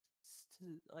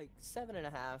like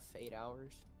 7.5, 8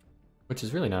 hours. Which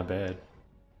is really not bad.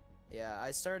 Yeah,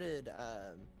 I started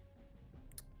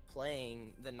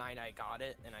playing the night I got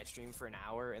it, and I streamed for an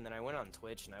hour, and then I went on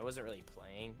Twitch, and I wasn't really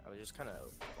playing. I was just kind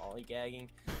of lollygagging.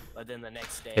 But then the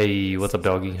next day, Hey, what's up,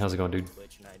 doggy? How's it going, dude?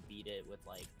 Twitch, and I beat it with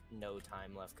like no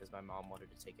time left because my mom wanted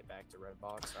to take it back to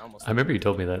Redbox. I remember you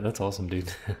told me that. That's awesome,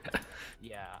 dude.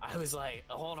 Yeah, I was like,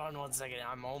 hold on 1 second,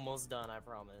 I'm almost done, I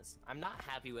promise. I'm not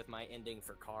happy with my ending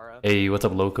for Kara. Hey, what's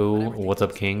up, Loco? What's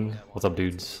up, King? What's up,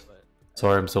 dudes?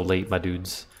 Sorry I'm so late, my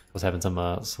dudes. I was having some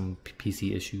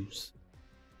PC issues.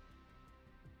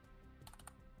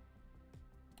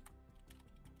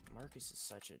 Marcus is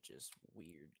such a just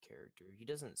weird character. He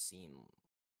doesn't seem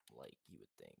like you would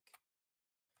think.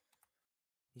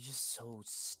 He's just so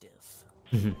stiff.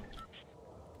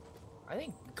 I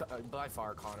think by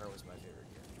far Connor was my favorite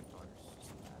character. Connor's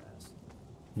just badass.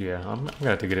 Yeah, I'm gonna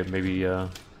have to get it maybe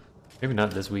maybe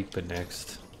not this week, but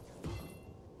next.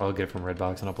 I'll get it from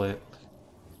Redbox and I'll play it.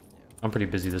 I'm pretty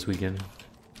busy this weekend.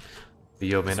 But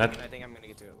yo, man, I think I'm gonna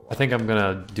get to it. I think I'm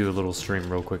gonna do a little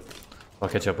stream real quick. I'll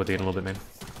catch up with you in a little bit, man.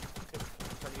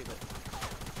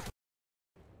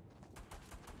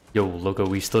 Yo, Loco,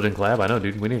 we still didn't collab? I know,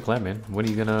 dude. We need to collab, man. When are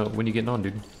you getting on,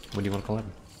 dude? When do you want to collab?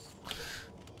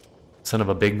 Son of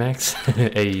a Big Max?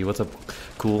 Hey, what's up?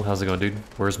 Cool, how's it going, dude?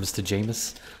 Where's Mr.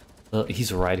 Jamis?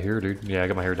 He's right here, dude. Yeah, I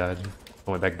got my hair dyed.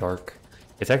 I went back dark.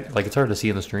 It's like it's hard to see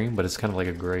in the stream, but it's kind of like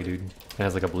a gray, dude. It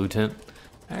has like a blue tint.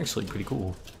 Actually, pretty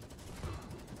cool.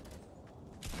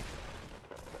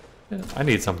 Yeah, I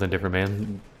need something different,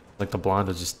 man. Like the blonde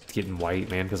is just getting white,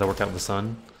 man, because I work out in the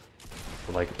sun.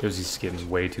 But like it was just getting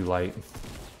way too light.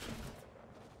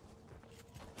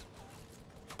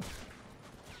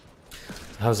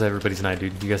 How's everybody's night,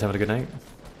 dude? You guys having a good night?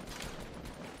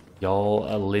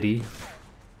 Y'all litty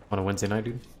on a Wednesday night,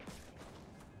 dude?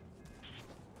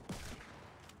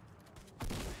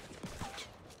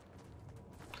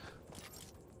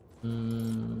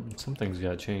 Some things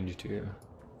got changed here.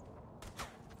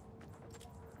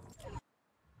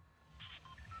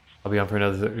 I'll be on for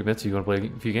another 30 minutes. You want to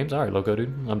play a few games? Alright, Loco,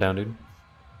 dude. I'm down, dude.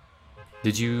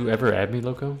 Did you ever add me,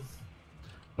 Loco? I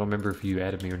don't remember if you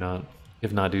added me or not.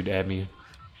 If not, dude, add me.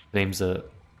 Name's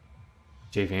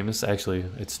JFamous. Actually,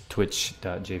 it's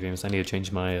twitch.jfamous. I need to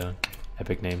change my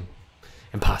epic name.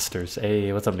 Imposters.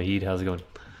 Hey, what's up, Nahid? How's it going?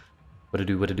 What to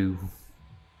do? What to do?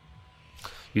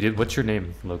 You did? What's your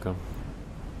name, Loco?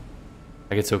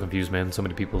 I get so confused, man. So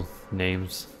many people's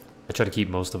names. I try to keep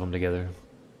most of them together.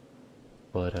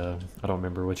 But I don't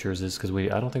remember what yours is because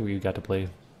I don't think we got to play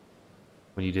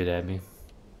when you did add me.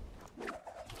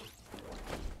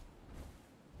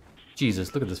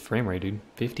 Jesus, look at this frame rate, dude.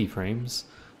 50 frames?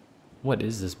 What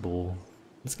is this bull?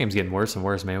 This game's getting worse and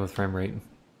worse, man, with frame rate.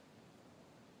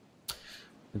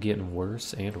 We're getting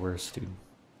worse and worse, dude.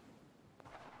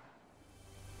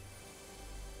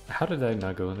 How did I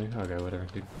not go in there? Okay, whatever,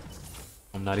 dude.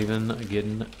 I'm not even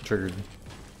getting triggered.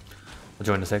 I'll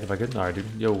join in a sec if I could. Alright, dude.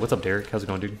 Yo, what's up, Derek? How's it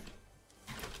going, dude?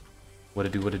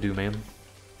 What to do, man?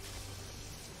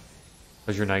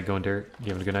 How's your night going, Derek? You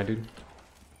having a good night, dude?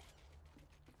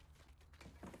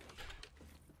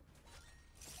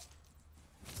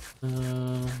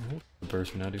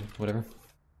 Burst for now, dude. Whatever.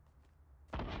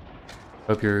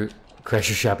 Hope you crash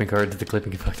your shopping cart to the clip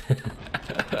and get fucked.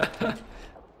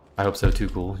 I hope so too,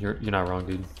 cool. You're not wrong,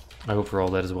 dude. I hope for all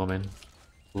that as well, man.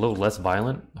 A little less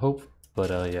violent, hope,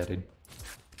 but yeah, dude.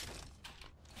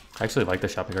 I actually like the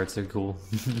shopping carts, they're cool.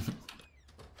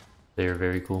 They're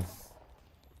very cool.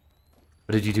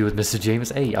 What did you do with Mr. James?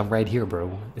 Hey, I'm right here,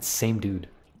 bro. It's the same dude.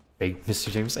 Hey,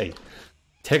 Mr. James, hey.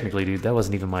 Technically, dude, that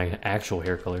wasn't even my actual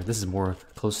hair color. This is more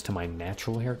close to my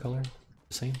natural hair color.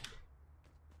 Just saying.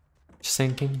 Just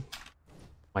saying, King.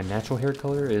 My natural hair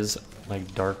color is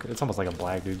like dark. It's almost like a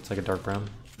black, dude. It's like a dark brown.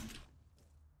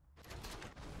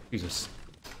 Jesus.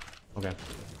 Okay.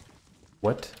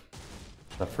 What?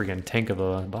 A freaking tank of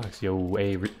a box. Yo,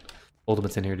 hey,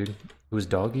 Ultimate's in here, dude. Who's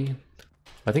Doggy?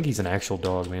 I think he's an actual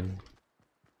dog, man.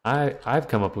 I've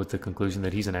come up with the conclusion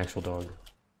that he's an actual dog.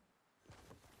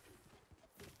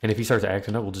 And if he starts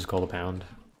acting up, we'll just call a pound.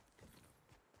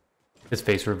 His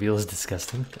face reveal is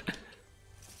disgusting.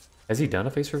 Has he done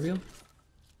a face reveal?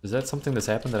 Is that something that's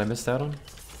happened that I missed out on?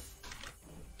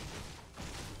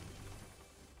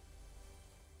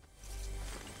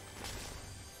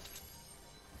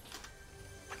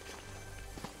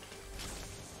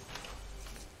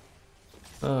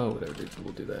 Oh, whatever, dude.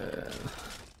 We'll do that.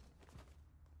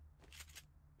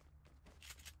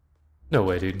 No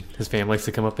way, dude. His fam likes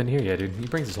to come up in here? Yeah, dude. He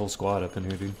brings his whole squad up in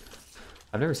here, dude.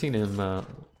 I've never seen him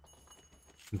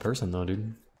in person, though,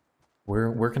 dude.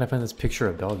 Where can I find this picture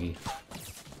of Doggy?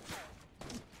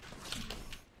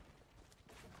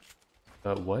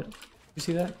 What? You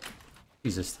see that?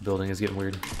 Jesus, the building is getting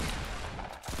weird.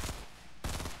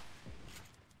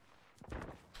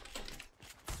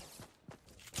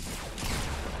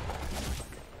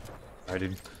 Alright,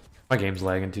 dude. My game's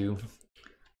lagging too.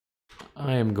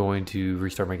 I am going to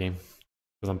restart my game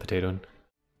because I'm potatoing.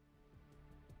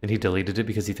 And he deleted it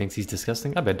because he thinks he's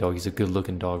disgusting. I bet Doggy's a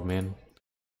good-looking dog, man.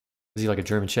 Is he like a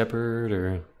German Shepherd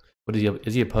or what is he?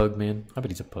 Is he a pug, man? I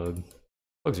bet he's a pug.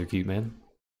 Pugs are cute, man.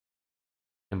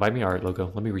 Invite me, alright,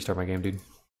 Loco. Let me restart my game, dude.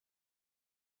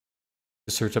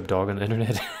 Just search up dog on the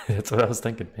internet. That's what I was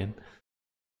thinking, man.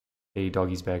 Hey,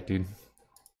 Doggy's back, dude.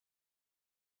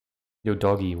 Yo,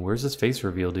 Doggy, where's this face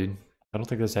reveal, dude? I don't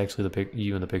think that's actually the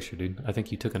you in the picture, dude. I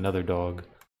think you took another dog.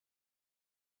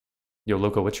 Yo,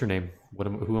 Loco, what's your name?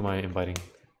 Who am I inviting?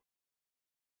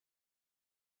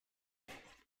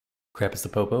 Crap, it's the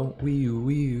Popo.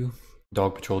 Wee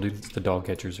Dog patrol, dude. The dog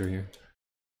catchers are here.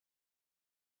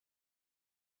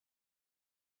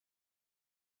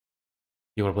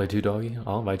 You wanna play too, Doggy?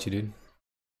 I'll invite you, dude.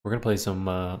 We're gonna play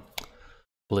some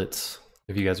Blitz,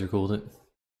 if you guys are cool with it.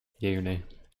 Yay or nay?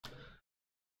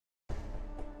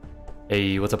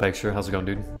 Hey, what's up, Extra? How's it going,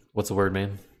 dude? What's the word,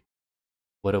 man?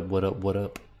 What up, what up, what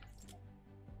up?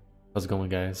 How's it going,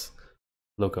 guys?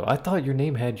 Loco, I thought your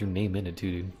name had your name in it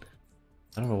too, dude.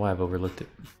 I don't know why I've overlooked it.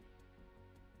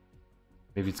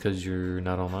 Maybe it's because you're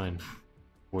not online.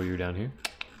 Or you're down here.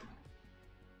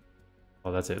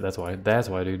 Oh, that's it. That's why. That's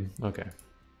why, dude. Okay.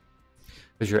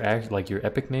 Because your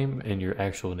epic name and your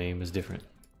actual name is different.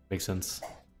 Makes sense.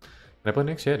 Can I play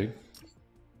next? Yeah, dude.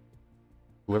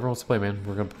 Whoever wants to play, man.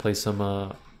 We're gonna play some.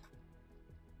 I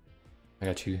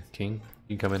got you, King.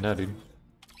 You can come in now, dude.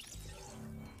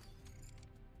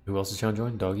 Who else is trying to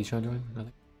join? Doggy trying to join? I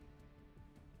think.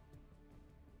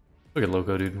 Look at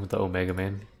Loco, dude, with the Omega,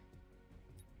 man.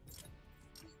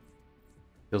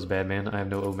 Feels bad, man. I have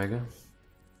no Omega.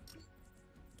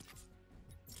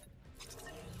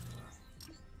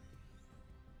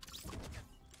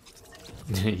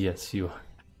 Yes, you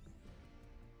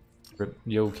are.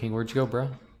 Yo, King, where'd you go, bro?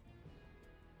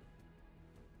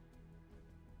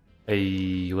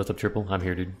 Hey, what's up, Triple? I'm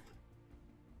here, dude.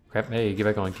 Crap, hey, get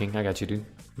back on, King. I got you, dude.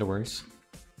 No worries.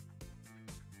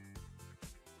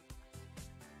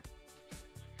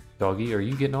 Doggy, are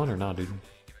you getting on or not, dude?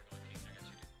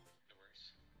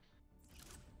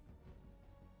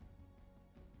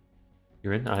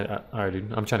 You're in? Alright,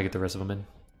 dude. I'm trying to get the rest of them in.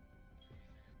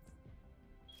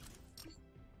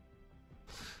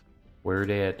 Where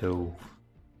they at, though?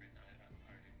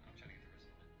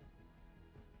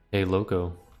 Hey,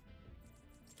 Loco.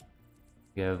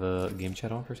 You have a game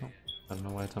chat off or something? I don't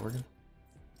know why it's not working.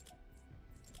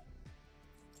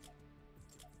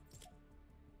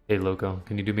 Hey, Loco.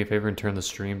 Can you do me a favor and turn the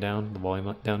stream down, the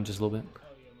volume down just a little bit? Oh,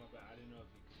 yeah, my bad. I didn't know if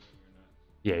you could hear me or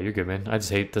not. Yeah, you're good, man. I just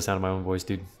hate the sound of my own voice,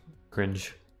 dude.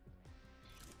 Cringe.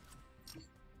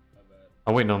 My bad.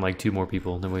 I'm waiting on like 2 more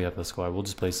people, and then we have a squad. We'll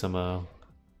just play some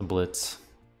Blitz.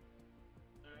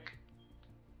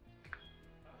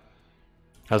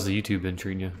 How's the YouTube been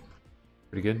treating you?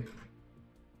 Pretty good?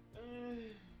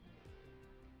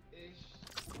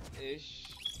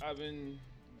 Ish. I've been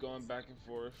going back and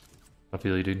forth. I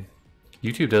feel you, dude.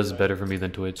 YouTube does better for me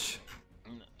than Twitch.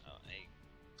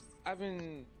 I've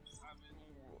been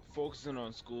focusing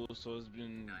on school, so it's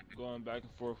been going back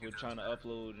and forth with trying to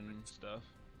upload and stuff.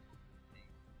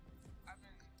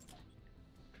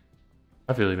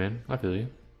 I feel you, man. I feel you.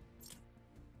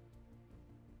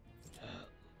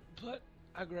 But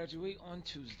I graduate on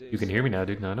Tuesday. You can hear me now,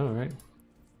 dude. I know, right?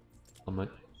 I'm like...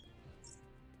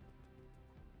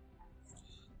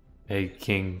 Hey,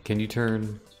 King, can you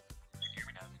turn...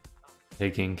 Hey,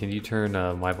 King, can you turn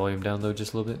my volume down, though,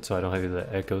 just a little bit, so I don't have the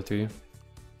echo through you?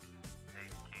 Hey,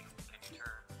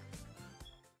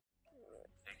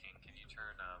 King, can you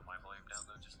turn my volume down,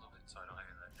 though, just a little bit, so I don't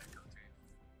have the echo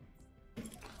through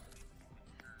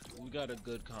you? We got a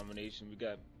good combination. We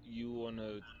got you on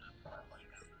the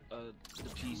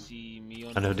PC, me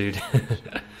on. I know, dude.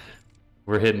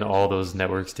 We're hitting all those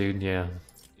networks, dude. Yeah.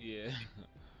 Yeah.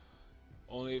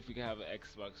 Only if we can have an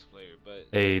Xbox player, but.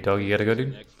 Hey, doggy, you gotta go,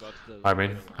 dude. Alright,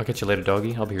 man. Work. I'll catch you later,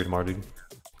 doggy. I'll be here tomorrow, dude.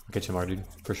 I'll catch you tomorrow, dude.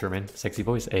 For sure, man. Sexy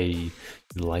voice. Hey, you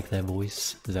like that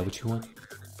voice? Is that what you want?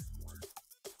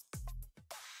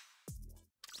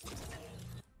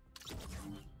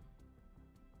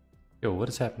 Yo, what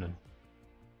is happening?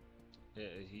 Yeah,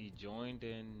 he joined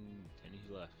and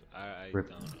he left. I Rip.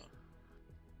 don't know.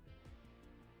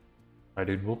 Alright,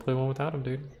 dude. We'll play one without him,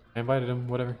 dude. I invited him.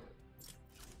 Whatever.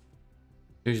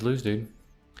 Lose, lose, dude.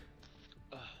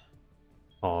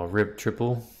 Aw, rip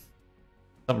Triple.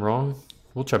 Something wrong?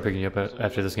 We'll try picking you up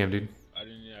after this game, dude. I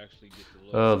didn't actually get to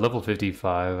level? Level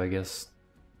 55, I guess.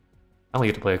 I only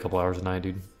get to play a couple hours a night,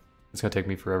 dude. It's gonna take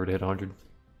me forever to hit 100.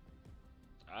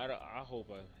 I hope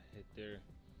I hit there.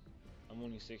 I'm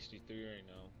only 63 right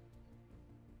now.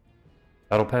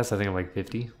 Battle Pass, I think I'm like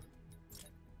 50.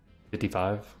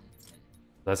 55.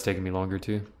 That's taking me longer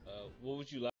too. What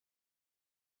would you like?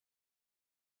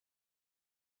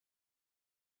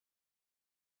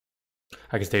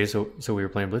 I can stay, so we were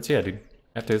playing Blitz? Yeah, dude.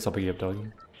 After this, I'll pick you up,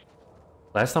 dog.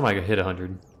 Last time I hit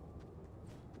 100.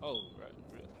 Oh, right.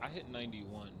 I hit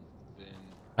 91. Then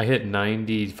I hit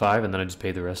 95 and then I just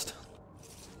paid the rest.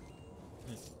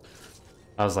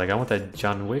 I was like, I want that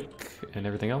John Wick and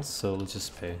everything else, so let's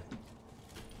just pay.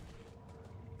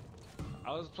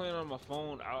 I was playing on my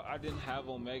phone. I didn't have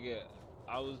Omega.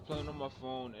 I was playing on my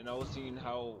phone and I was seeing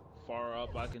how far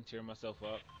up I can tear myself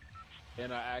up.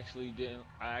 And I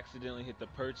accidentally hit the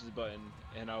purchase button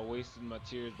and I wasted my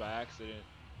tears by accident.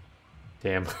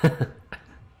 Damn.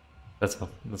 That's fun.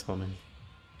 That's fun, man.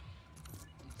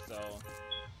 So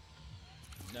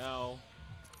now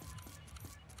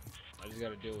I just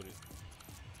gotta deal with it.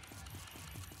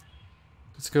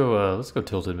 Let's go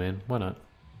tilted, man. Why not?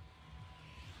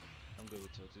 I'm good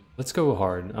with tilted. Let's go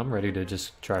hard. I'm ready to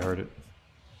just try hard it.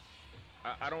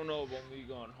 I don't know about me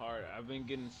going hard. I've been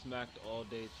getting smacked all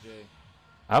day today.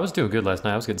 I was doing good last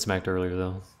night. I was getting smacked earlier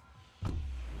though.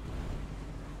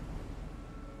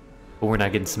 But we're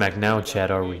not getting smacked now, Chad,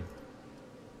 are we?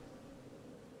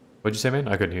 What'd you say, man?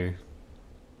 I couldn't hear you.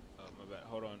 My bad.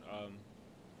 Hold on.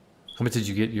 How much did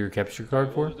you get your capture card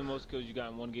What for? was the most kills you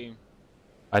got in one game?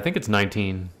 I think it's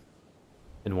 19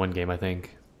 in one game, I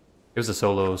think. It was a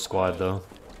solo squad though.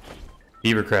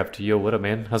 Beaver Craft, yo, what up,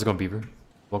 man? How's it going, Beaver?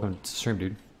 Welcome to the stream,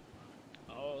 dude.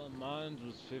 Oh, mine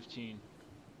was 15.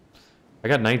 I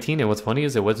got 19, and what's funny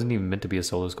is it wasn't even meant to be a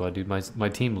solo squad, dude. My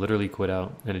team literally quit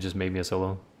out, and it just made me a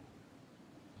solo.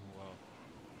 Oh, wow.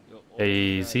 Yo,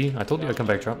 Hey, see? I told you I'd come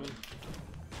back, drop.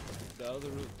 The other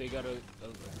roof, they got a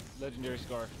legendary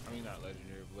scar. I mean, not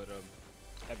legendary, but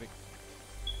epic.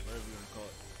 Whatever you want to call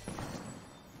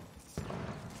it.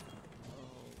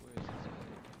 Oh, where is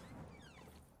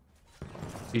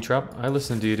it? E-Trop, I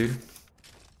listen to you, dude.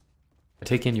 I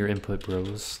take in your input,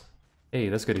 bros. Hey,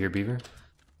 that's good to hear, Beaver.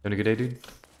 Having a good day, dude?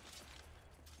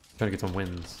 Trying to get some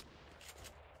wins.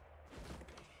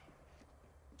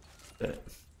 Bet.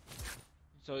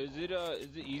 So is it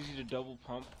easy to double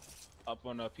pump up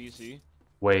on a PC?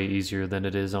 Way easier than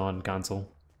it is on console.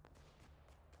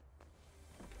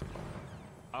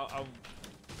 I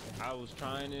was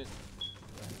trying it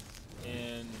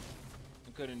and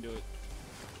I couldn't do it.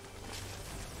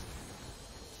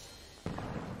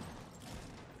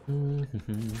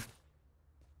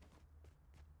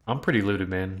 I'm pretty looted,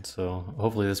 man, so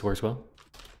hopefully this works well.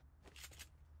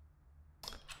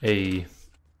 Hey.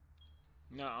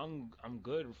 No, I'm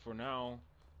good for now.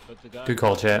 But the guy Good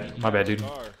call, chat. My bad, dude.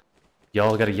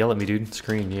 Y'all gotta yell at me, dude.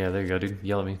 Screen. Yeah, there you go, dude.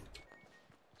 Yell at me.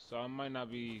 So I might not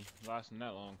be lasting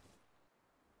that long.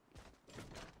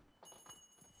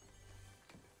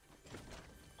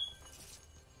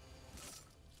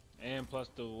 And plus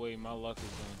the way my luck is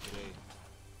going today.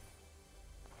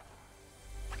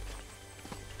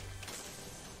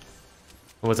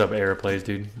 What's up, Era Plays,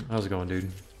 dude? How's it going,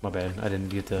 dude? My bad. I didn't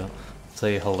get to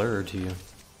say hello to you.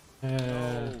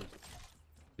 No.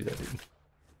 Do that, dude.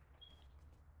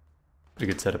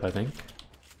 Pretty good setup, I think.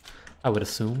 I would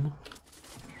assume.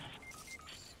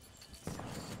 Ooh,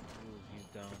 he's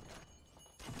down.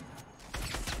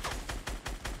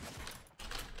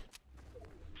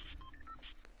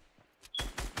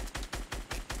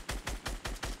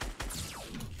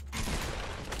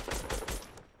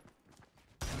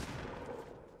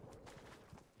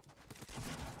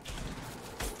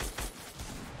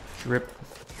 Rip.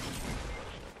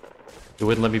 It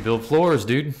wouldn't let me build floors,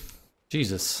 dude.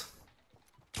 Jesus.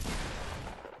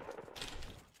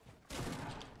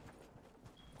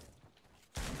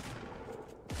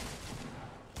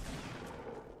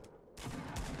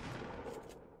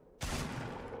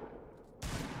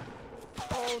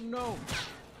 Oh no!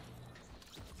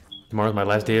 Tomorrow's my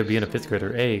last day of being a 5th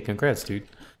grader. Hey, congrats, dude.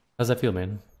 How's that feel,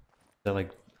 man? Is that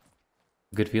like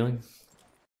a good feeling?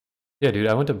 Yeah, dude,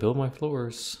 I went to build my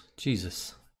floors.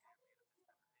 Jesus.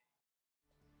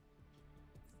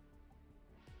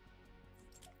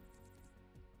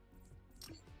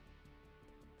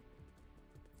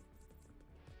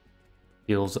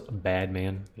 Feels bad,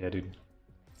 man. Yeah, dude.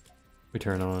 We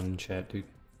turn on chat, dude.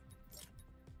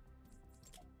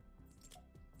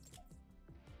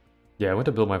 Yeah, I went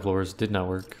to build my floors. Did not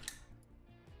work.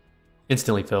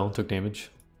 Instantly fell. Took damage.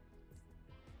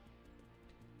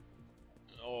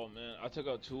 Oh man, I took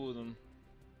out 2 of them.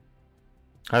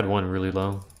 I had one really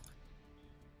low.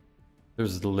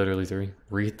 There's literally 3.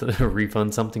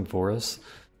 Refund something for us.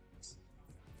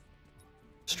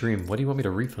 Stream, what do you want me to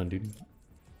refund, dude?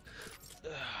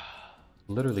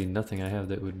 Literally nothing I have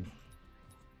that would...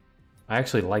 I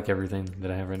actually like everything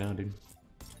that I have right now, dude.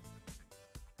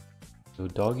 So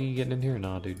doggy getting in here?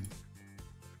 Nah, dude.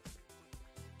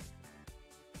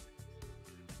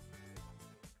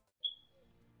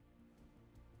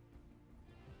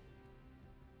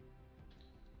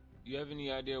 You have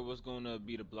any idea what's gonna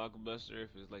be the blockbuster, if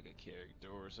it's like a character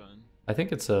or something? I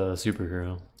think it's a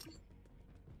superhero.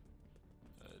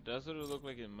 That's what it looked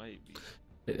like it might be.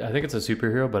 I think it's a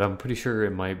superhero, but I'm pretty sure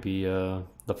it might be the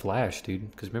Flash,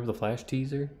 dude. Because remember the Flash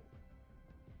teaser?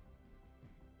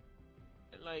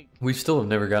 Like, We still have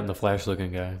never gotten the Flash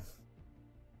looking guy.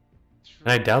 And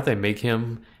I doubt they make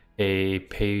him a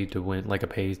pay to win, like a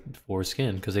pay for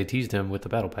skin, because they teased him with the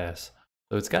battle pass.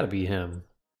 So it's got to be him.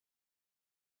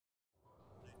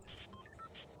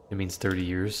 It means 30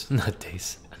 years, not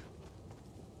days.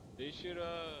 they should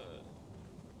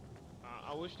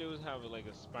I wish they would have like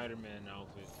a Spider-Man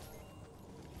outfit.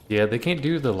 Yeah, they can't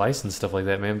do the license stuff like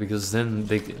that, man, because then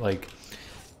they like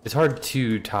it's hard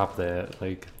to top that.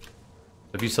 Like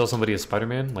if you sell somebody a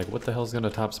Spider-Man, like what the hell's gonna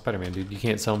top Spider-Man, dude? You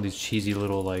can't sell them these cheesy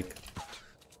little like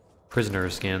prisoner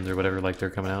skins or whatever like they're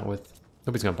coming out with.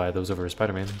 Nobody's gonna buy those over a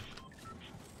Spider-Man.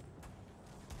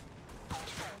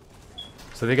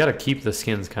 So they gotta keep the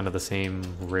skins kind of the same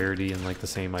rarity and like the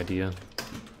same idea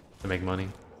to make money.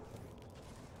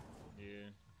 Yeah.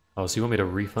 Oh, so you want me to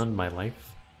refund my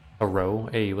life? A row?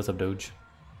 Hey, what's up, Doge?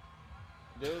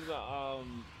 There was a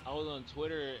I was on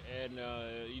Twitter and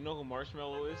you know who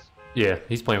Marshmello is? Yeah,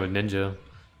 he's playing with Ninja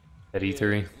at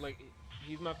E3. Yeah, like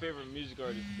he's my favorite music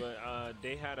artist, but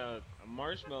they had a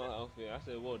Marshmello outfit. I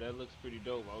said, whoa, that looks pretty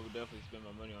dope. I would definitely spend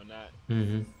my money on that.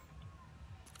 Mm-hmm.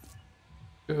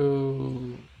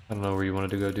 Go. I don't know where you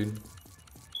wanted to go, dude.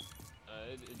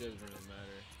 It doesn't really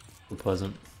matter. We're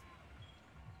pleasant.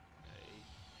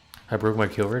 I broke my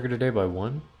kill record today by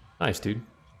 1. Nice, dude.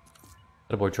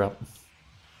 That boy drop.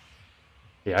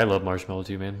 Yeah, I love Marshmello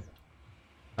too, man.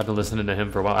 I've been listening to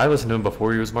him for a while. I listened to him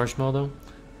before he was Marshmello, though.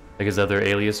 Like his other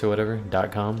alias or whatever,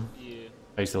 .com. Yeah.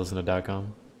 I used to listen to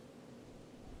 .com.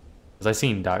 Because I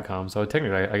seen .com, so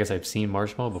technically I guess I've seen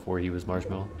Marshmello before he was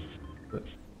Marshmello. But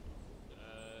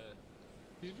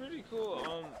He's pretty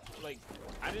cool. Like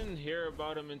I didn't hear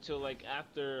about him until like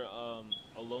after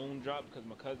Alone dropped, because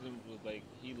my cousin was like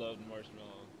he loved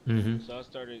Marshmello. So I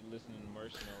started listening to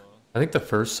Marshmello. I think the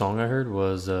first song I heard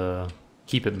was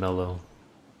Keep It Mellow.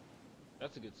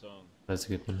 That's a good song. That's a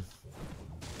good one.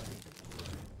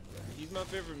 He's my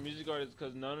favorite music artist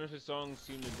because none of his songs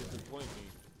seem to disappoint me.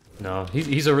 No,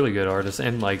 he's a really good artist,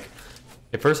 and like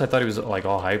at first I thought he was like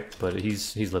all hype, but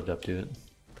he's lived up to it.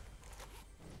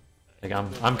 Like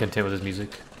I'm content with his music.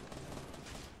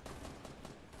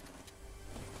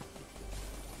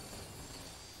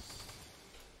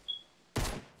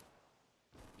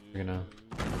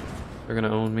 They're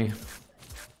gonna own me.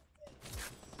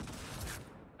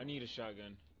 I need a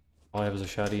shotgun. All I have is a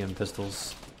shotty and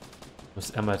pistols.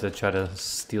 I'm gonna have to try to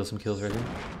steal some kills right here.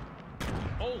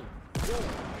 Oh!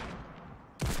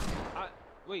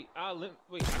 Wait, I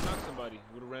knocked somebody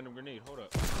with a random grenade. Hold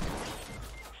up.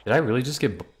 Did I really just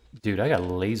get... Dude, I got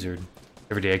lasered.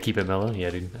 Every day I keep it mellow? Yeah,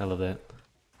 dude. I love that.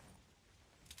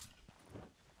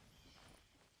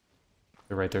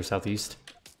 They're right there, southeast.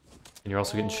 And you're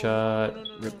also getting shot.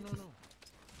 No.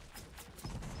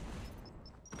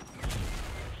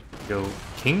 Yo,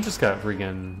 King just got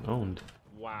freaking owned.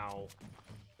 Wow.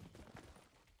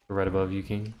 Right above you,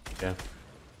 King. Yeah.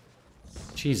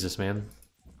 Jesus, man.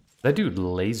 That dude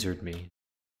lasered me.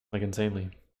 Like, insanely.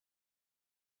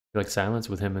 You like Silence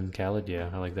with him and Khaled? Yeah,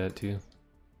 I like that too.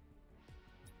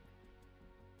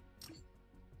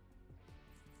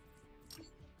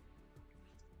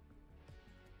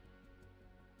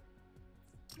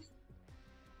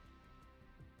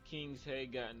 King's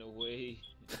head got in the way.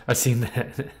 I seen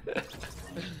that.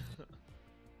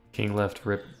 King left,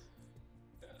 rip.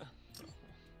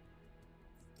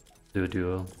 Do a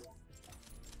duo.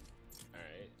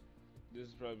 Alright. This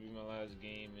is probably my last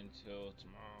game until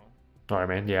tomorrow. Alright,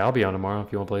 man. Yeah, I'll be on tomorrow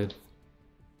if you want to play it.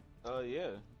 Yeah.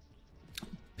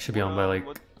 Should be on by like...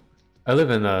 I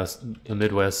live in the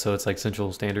Midwest, so it's like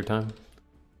Central Standard Time.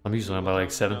 I'm usually on by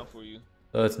like 7.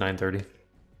 It's 9:30.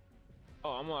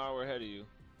 Oh, I'm an hour ahead of you.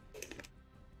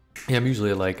 Yeah, I'm usually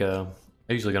at like, I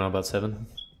usually get on about 7.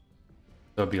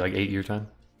 So it'd be like 8 your time.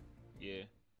 Yeah.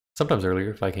 Sometimes earlier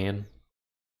if I can.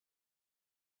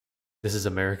 This is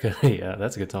America. Yeah,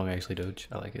 that's a good song actually, Doge.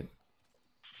 I like it.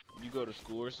 You go to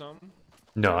school or something?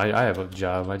 No, I have a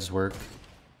job. I just work.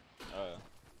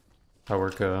 I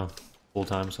work full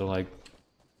time, so like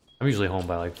I'm usually home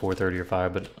by like 4:30 or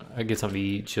 5, but I get something to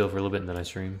eat, chill for a little bit, and then I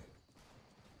stream.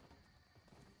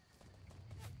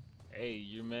 Hey,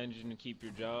 you're managing to keep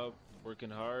your job,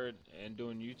 working hard, and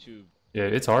doing YouTube. Yeah,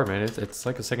 it's hard, man. It's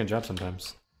like a second job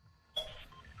sometimes.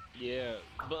 Yeah,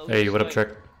 but Hey, what up, like, Trek?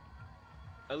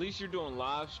 at least you're doing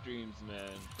live streams,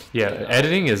 man. Yeah, Like,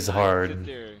 editing is I hard. sit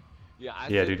there, I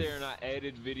Yeah, sit dude. there and I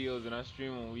edit videos and I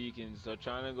stream on weekends. So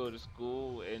trying to go to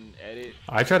school and edit.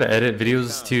 I try to edit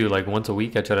videos time. too, like once a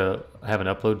week. I try to have an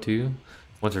upload too,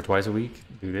 once or twice a week.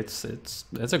 Dude, it's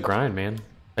a grind, man.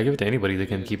 I give it to anybody that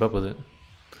can keep up with it.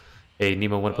 Hey,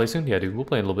 Nemo, wanna play soon? Yeah, dude, we'll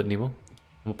play in a little bit, Nemo.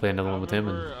 We'll play another one with him,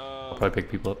 and I'll probably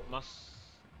pick people up.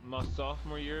 My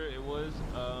sophomore year, it was.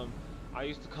 I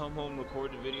used to come home,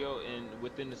 record the video, and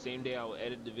within the same day, I would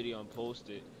edit the video and post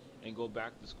it, and go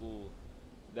back to school.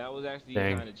 That was actually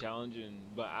Dang. kind of challenging,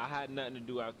 but I had nothing to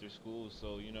do after school,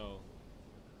 so you know,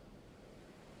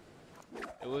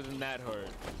 it wasn't that hard.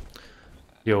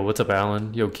 Yo, what's up,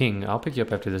 Alan? Yo, King, I'll pick you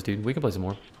up after this, dude. We can play some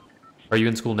more. Are you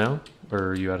in school now, or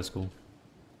are you out of school?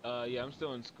 Yeah, I'm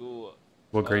still in school.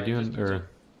 What grade you in? Or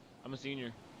I'm a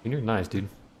senior. you're nice, dude.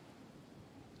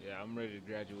 Yeah, I'm ready to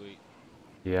graduate.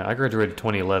 Yeah, I graduated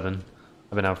 2011.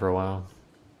 I've been out for a while.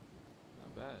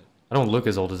 Not bad. I don't look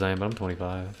as old as I am, but I'm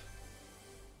 25.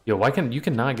 Yo, you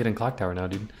cannot get in Clock Tower now,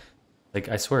 dude? Like,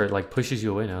 I swear, it like pushes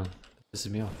you away now. It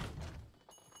pisses me off.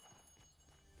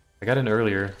 I got in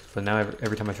earlier, but now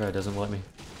every time I try, it doesn't let me.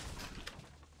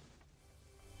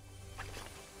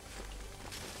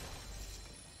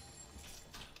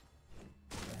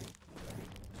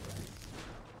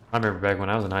 I remember back when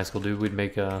I was in high school, dude, we'd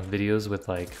make videos with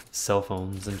like cell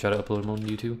phones and try to upload them on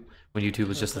YouTube when YouTube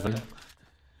was just a thing.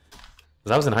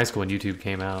 Cause I was in high school when YouTube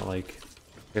came out. Like,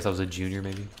 I guess I was a junior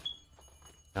maybe.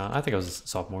 I think I was a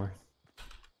sophomore.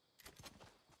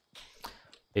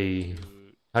 Hey,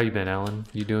 how you been, Alan?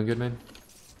 You doing good, man?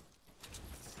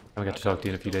 I haven't got to talk to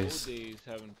you in a few days. Old days,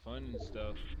 having fun and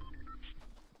stuff.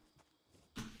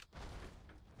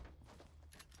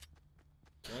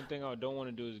 One thing I don't want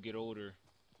to do is get older.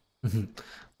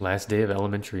 Last day of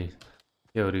elementary.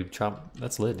 Yo, dude, chop.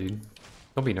 That's lit, dude.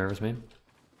 Don't be nervous, man.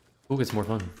 School gets more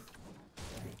fun.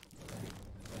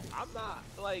 I'm not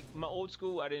like my old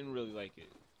school. I didn't really like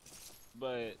it,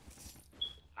 but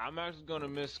I'm actually gonna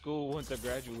miss school once I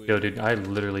graduate. Yo, dude, I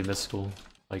literally miss school.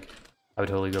 Like, I would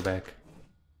totally go back.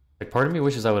 Like, part of me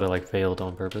wishes I would have like failed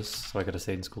on purpose, so I could have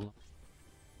stayed in school.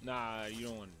 Nah, you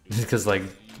don't want to do that. Because like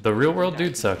the real world,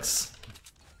 dude, sucks.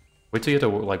 Wait till you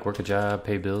have to like work a job,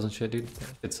 pay bills and shit, dude.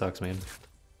 It sucks, man.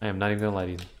 I am not even gonna lie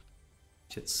to you.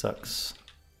 Shit sucks.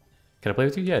 Can I play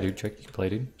with you? Yeah, dude. Check. You can play,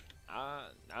 dude.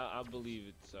 I believe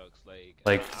it sucks.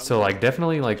 Like,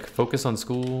 definitely like focus on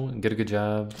school and get a good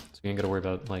job, so you ain't gotta worry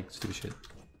about like stupid shit.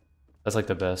 That's like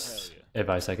the best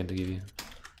advice I can give you.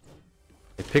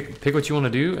 Like, pick what you want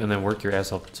to do and then work your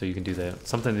ass off so you can do that.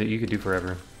 Something that you could do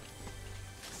forever.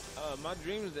 My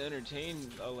dream is to entertain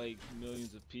like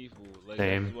millions of people. Like,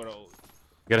 Same. that's what You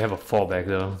gotta have a fallback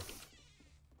though.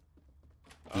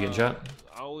 You getting shot?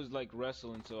 I always like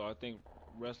wrestling, so I think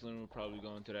wrestling will probably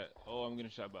go into that. Oh, I'm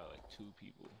getting shot by like 2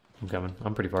 people. I'm coming.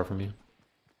 I'm pretty far from you.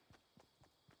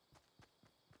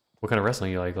 What kind of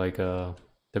wrestling you like? Like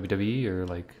WWE or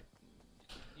like?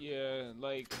 Yeah,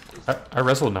 like. I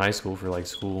wrestled in high school for like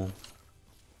school.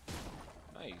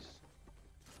 Nice.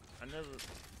 I never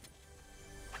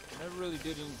really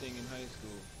did anything in high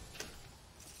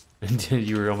school.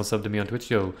 You were almost subbed to me on Twitch.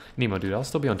 Yo, Nemo, dude, I'll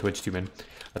still be on Twitch too, man.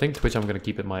 I think Twitch I'm gonna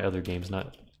keep at my other games,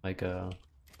 not like not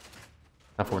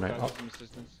Fortnite. Oh.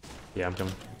 Yeah, I'm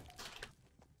coming.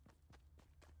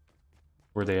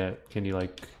 Where they at? Can you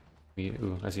like me?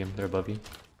 Ooh, I see them. They're above you.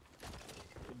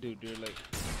 Dude,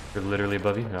 They're literally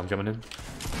above you. Yeah, I'm coming in.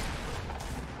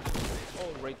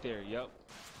 Oh, right there. Yep.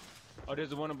 Oh, there's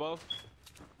the one above.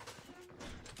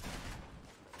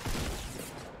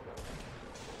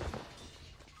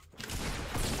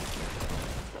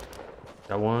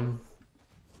 Got one.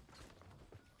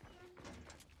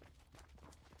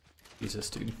 Jesus,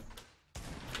 dude.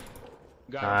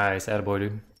 Got Nice, attaboy,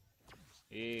 dude.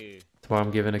 Yeah. Tomorrow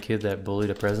I'm giving a kid that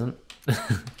bullied a present.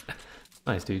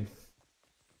 Nice, dude.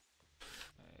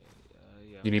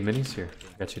 Yeah. You need minis? Here,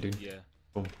 got you, dude. Yeah.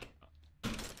 Boom.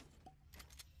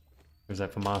 There's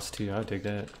that FaMouse too. I'll take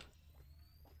that.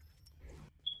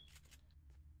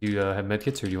 You have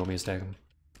medkits, or do you want me to stack them?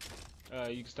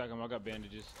 You can stack them. I got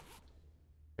bandages.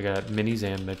 I got minis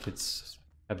and medkits.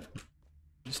 Have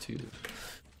these two.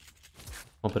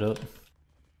 Pump it up.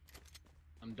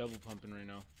 I'm double pumping right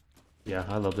now. Yeah,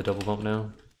 I love the double pump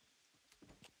now.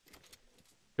 I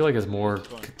feel like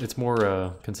it's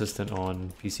more consistent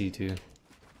on PC too.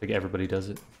 Like everybody does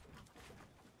it.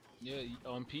 Yeah,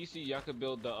 on PC y'all could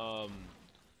build the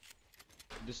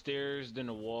stairs, then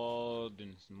a wall,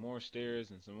 then some more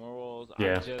stairs and some more walls.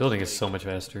 Yeah, just, building like, is so much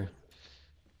faster.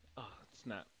 Oh, it's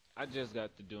not. I just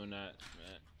got to doing that,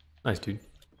 man. Nice, dude.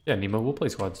 Yeah, Nemo, we'll play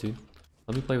squads, dude.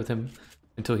 Let me play with him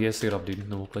until he has to get off, dude,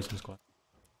 and then we'll play some squad.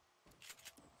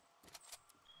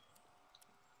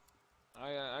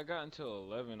 I got until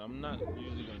 11. I'm not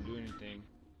usually gonna do anything.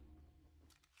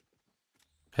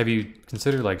 Have you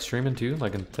considered like streaming too?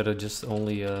 Like instead of just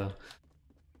only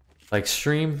like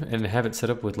stream and have it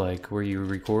set up with like where you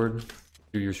record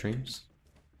through your streams?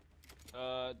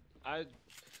 I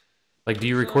Like do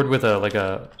you record with a like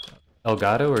a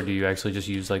Elgato or do you actually just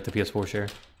use like the PS4 share?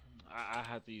 I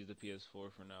have to use the PS4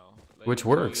 for now. Like, Which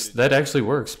works. That actually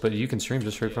works, but you can stream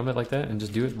just straight from it like that and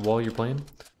just do it while you're playing?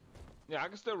 Yeah, I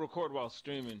can still record while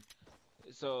streaming.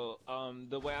 So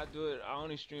the way I do it, I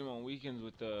only stream on weekends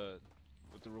with the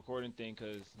recording thing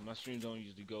because my streams don't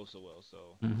usually go so well.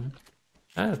 So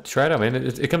Try it out, man.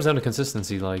 It comes down to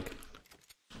consistency. Like,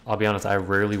 I'll be honest, I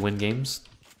rarely win games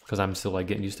because I'm still like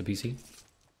getting used to PC.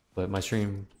 But my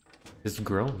stream is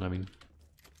grown. I mean,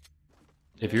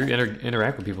 if you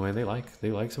interact with people, man, they like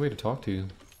somebody to talk to.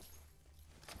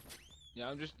 Yeah,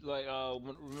 I'm just like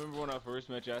remember when I first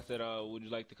met you, I said would you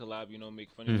like to collab, you know, make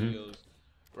funny videos.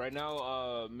 Right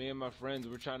now, me and my friends,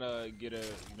 we're trying to get a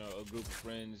group of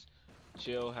friends,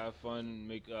 chill, have fun,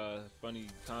 make funny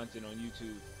content on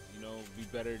YouTube, you know, be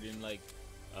better than like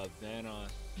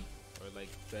Vanos or like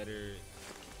better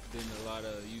than a lot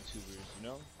of YouTubers, you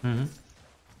know.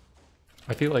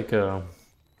 I feel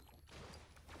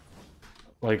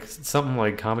like something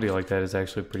like comedy like that is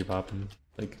actually pretty poppin'.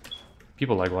 Like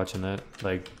people like watching that,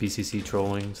 like BCC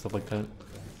trolling, stuff like that.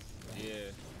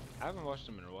 Yeah, I haven't watched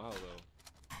them in a while though.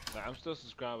 Like, I'm still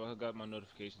subscribed. I got my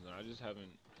notifications on. I just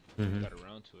haven't got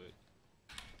around to it.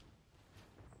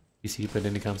 PC, but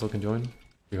any console can join.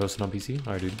 You're hosting on PC?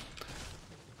 Alright, dude.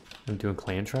 I'm doing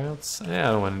clan tryouts? Yeah,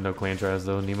 I don't want no clan tryouts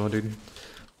though, Nemo, dude.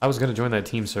 I was gonna join that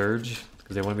Team Surge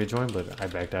because they wanted me to join, but I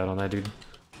backed out on that, dude.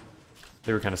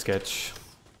 They were kind of sketch.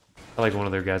 I like one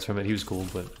of their guys from it. He was cool,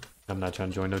 but I'm not trying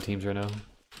to join no teams right now.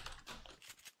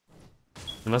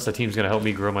 Unless the team's gonna help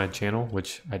me grow my channel,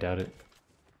 which I doubt it.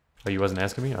 Oh, you wasn't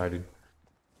asking me? Alright, dude.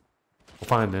 Well,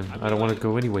 fine then. I don't want to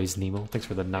go anyways, Nemo. Thanks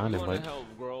for the non-invite. If you want to help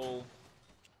grow,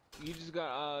 you just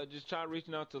got just try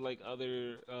reaching out to like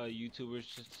other YouTubers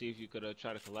just to see if you could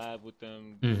try to collab with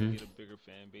them, get a bigger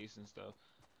fan base and stuff.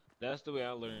 That's the way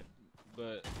I learned.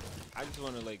 But I just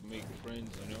want to like make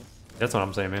friends, you know. That's what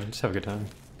I'm saying, man. Just have a good time.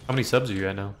 How many subs are you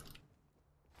at now?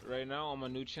 Right now on my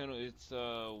new channel, it's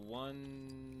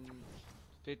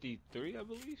 153, I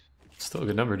believe. Still a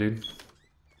good number, dude.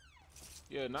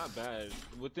 Yeah, not bad.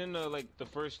 Within like the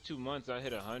first 2 months, I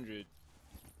hit 100.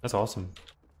 That's awesome.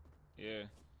 Yeah.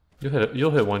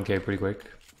 You'll hit 1K pretty quick.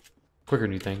 Quicker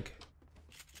than you think.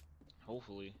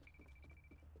 Hopefully.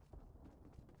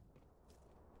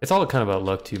 It's all kind of about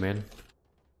luck too, man.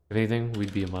 If anything,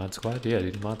 we'd be a mod squad. Yeah,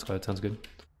 dude, mod squad sounds good.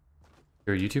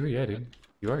 You're a YouTuber? Yeah, dude.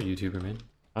 You are a YouTuber, man.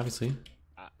 Obviously.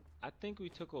 I think we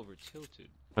took over Tilted.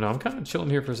 I know, I'm kind of chilling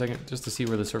here for a second just to see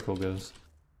where the circle goes.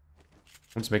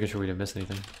 I'm just making sure we didn't miss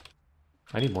anything.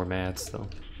 I need more mats, though.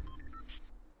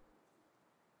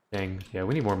 Dang. Yeah,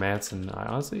 we need more mats, and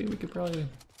honestly, we could probably...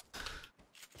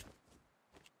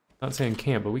 Not saying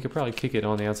camp, but we could probably kick it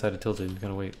on the outside of Tilted and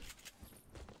kind of wait.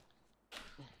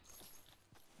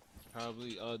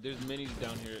 Probably. There's minis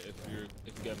down here if you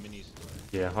got minis.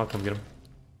 Yeah, I'll come get them.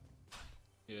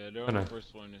 Yeah, they're on the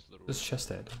first floor in this little room. This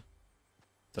chest at?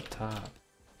 It's up top.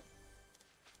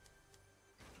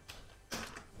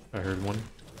 I heard one.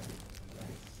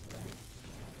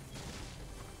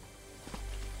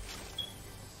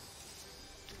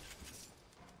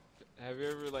 Have you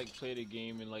ever like played a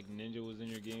game and like Ninja was in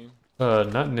your game?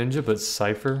 Not Ninja, but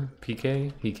Cypher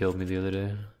PK. He killed me the other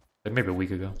day, like maybe a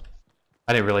week ago.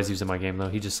 I didn't realize he was in my game though.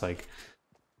 He just like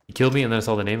he killed me, and then I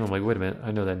saw the name. I'm like, wait a minute,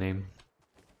 I know that name.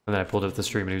 And then I pulled up the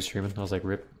stream, and he was streaming. I was like,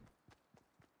 rip.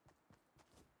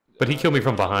 But he killed me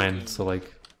from behind, so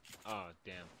like. Oh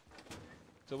damn.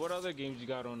 So what other games you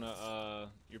got on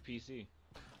your PC?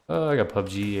 I got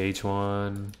PUBG,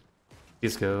 H1,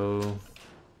 CS:GO,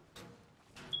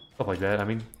 stuff like that. I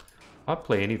mean, I'll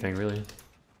play anything really.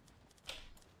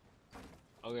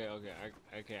 Okay,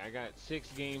 I got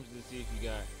 6 games to see if you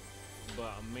got,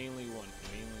 but mainly one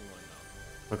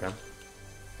though. Okay.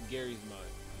 Gary's Mod.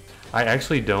 I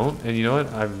actually don't, and you know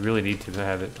what? I really need to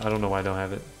have it. I don't know why I don't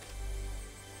have it.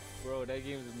 Bro, that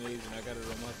game is amazing. I got it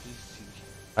on my PC.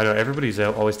 I know everybody's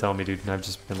always telling me, dude, and I've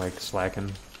just been like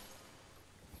slacking.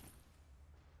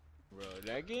 Bro,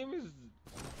 that game is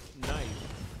nice.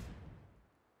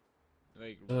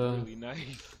 Like really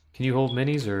nice. Can you hold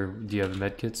minis or do you have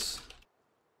med kits?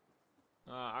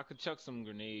 I could chuck some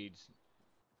grenades.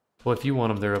 Well, if you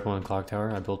want them, they're up on the clock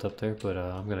tower. I built up there, but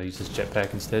I'm gonna use this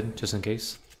jetpack instead, just in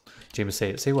case. James,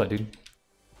 say it. Say what, dude?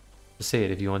 Just say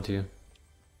it if you want to.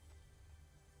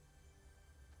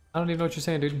 I don't even know what you're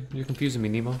saying, dude. You're confusing me,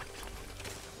 Nemo. Where'd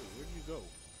you go?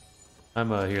 I'm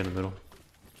here in the middle.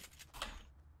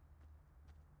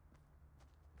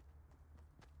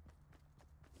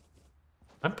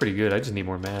 I'm pretty good. I just need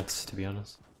more mats, to be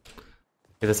honest.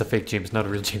 Hey, that's a fake James, not a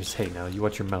real James. Hey, now you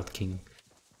watch your mouth, King.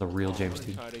 The real James,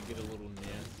 dude. Try to get a little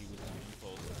nasty with the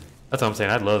impulse. That's what I'm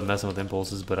saying. I love messing with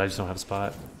impulses, but I just don't have a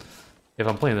spot. If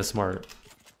I'm playing this smart.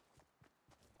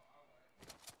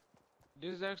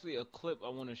 There's actually a clip I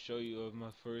want to show you of my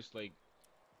first like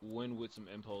win with some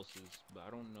impulses, but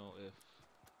I don't know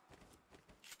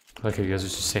if. Okay, you guys are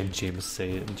just saying James,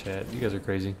 say it in chat. You guys are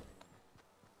crazy.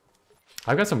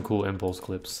 I've got some cool impulse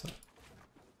clips.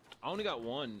 I only got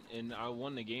one, and I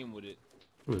won the game with it.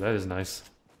 Ooh, that is nice.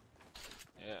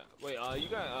 Yeah. Wait. You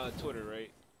got Twitter,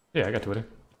 right? Yeah, I got Twitter.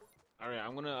 All right.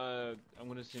 I'm gonna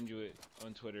send you it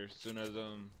on Twitter as soon as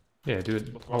Yeah, do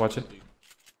it. before I'll I watch go it. to sleep.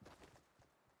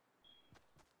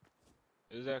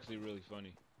 It was actually really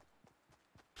funny.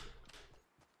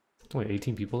 Wait,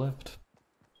 18 people left?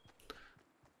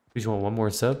 You just want one more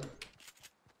sub?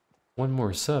 One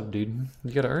more sub, dude.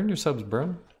 You gotta earn your subs,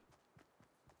 bro.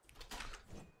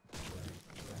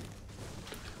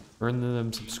 Earn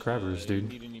them subscribers, dude.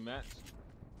 Need any mats?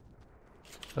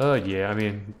 Yeah, I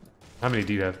mean, how many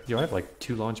do you have? Yo, I have like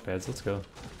 2 launch pads. Let's go.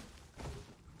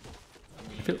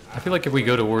 I feel like if we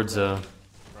go towards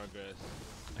progress.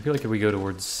 I feel like if we go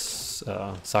towards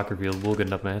soccer field, we'll get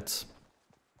enough mats.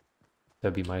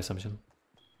 That'd be my assumption.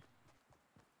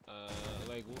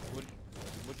 Like what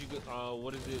you go,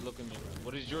 what is it looking at?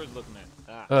 What is yours looking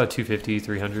at? 250,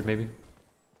 300 maybe.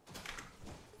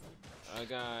 I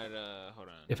got hold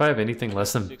on. If I have anything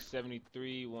less than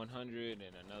 673, 100, and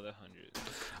another 100.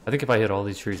 I think if I hit all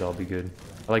these trees, I'll be good.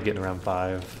 I like getting around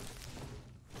 5.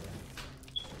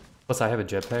 Plus, I have a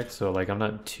jetpack, so like I'm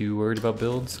not too worried about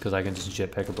builds because I can just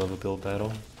jetpack above a build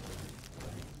battle.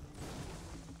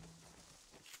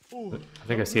 Ooh, I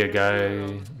think I see a guy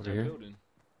over here.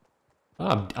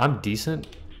 Oh, I'm decent,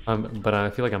 but I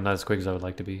feel like I'm not as quick as I would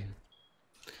like to be.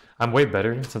 I'm way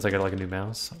better since I got like a new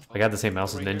mouse. I got the same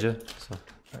mouse as Ninja. So,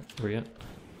 where you at?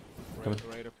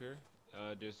 Right up here.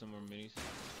 There's some more minis.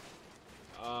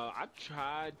 I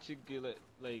tried to get it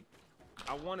like.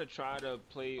 I want to try to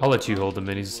play. I'll let you hold the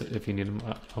minis if you need them.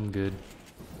 I'm good.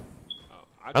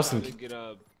 I tried to get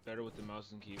better with the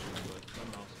mouse and keyboard, but my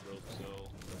mouse broke, so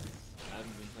I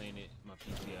haven't been playing it my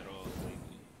PC at all lately.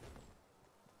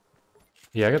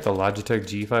 Yeah, I got the Logitech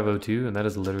G502, and that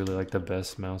is literally like the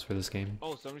best mouse for this game.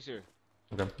 Oh, somebody's here.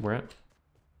 Okay, where at?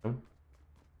 Come.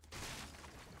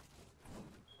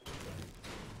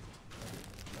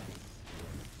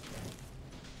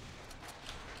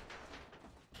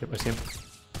 Yep, I see him.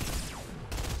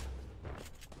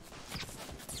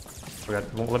 Oh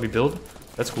God, won't let me build?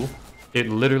 That's cool. It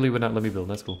literally would not let me build,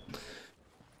 that's cool.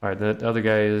 Alright, the other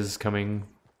guy is coming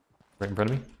right in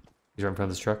front of me. He's right in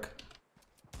front of this truck.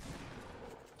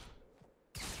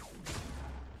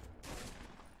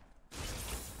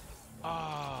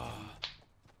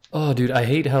 Oh, dude, I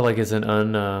hate how like it's an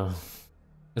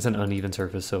uneven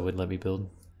surface, so it wouldn't let me build.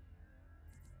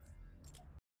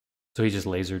 So he just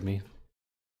lasered me.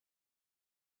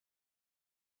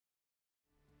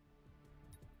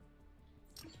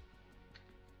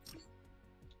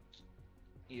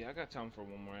 Yeah, I got time for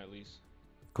one more at least.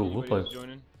 Cool, Anybody we'll else play.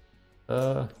 joining?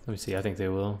 Let me see. I think they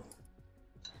will.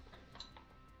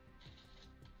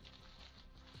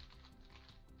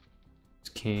 It's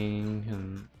King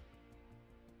and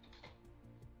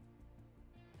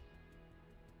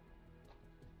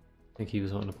I think he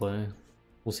was wanting to play.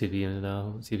 We'll see if he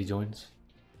see if he joins.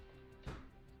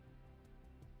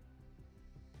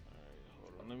 Alright,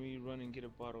 hold on. Let me run and get a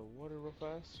bottle of water real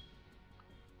fast.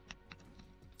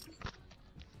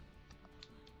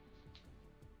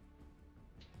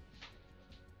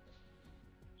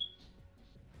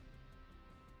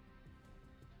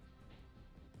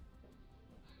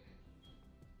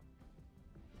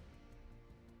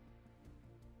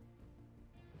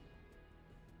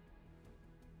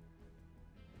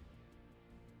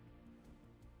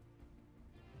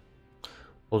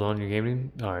 Hold on, your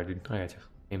gaming. Alright, dude. I got you.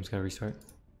 Game's gonna restart.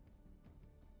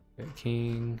 Got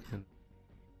King and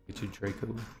get you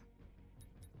Draco.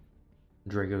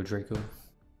 Draco.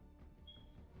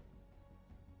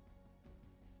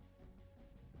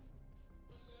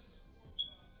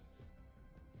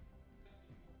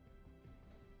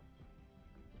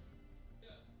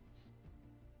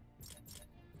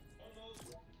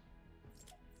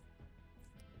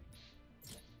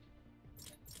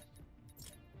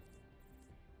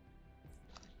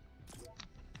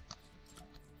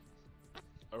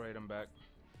 Alright, I'm back.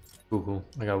 Cool, cool.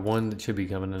 I got one that should be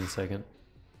coming in a second.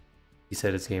 He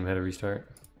said his game had a restart.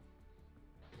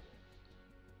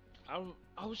 I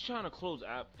was trying to close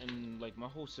app and like my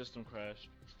whole system crashed.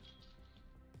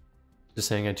 Just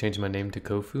saying I changed my name to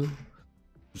Kofu. You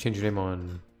change your name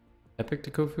on Epic to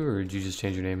Kofu, or did you just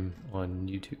change your name on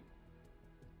YouTube?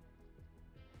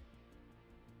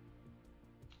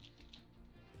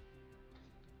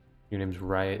 Your name's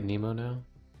Riot Nemo now?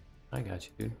 I got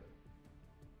you, dude.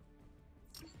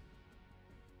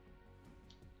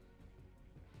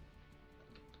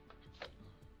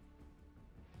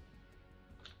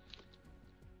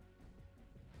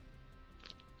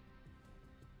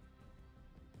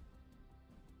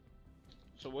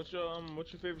 So what's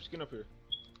your favorite skin up here?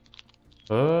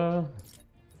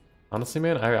 Honestly,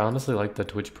 man, I honestly like the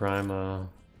Twitch Prime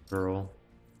girl.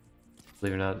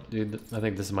 Believe it or not, dude, I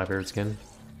think this is my favorite skin.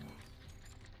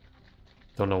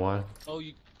 Don't know why. Oh,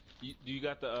 you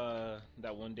got the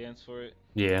that one dance for it?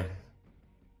 Yeah.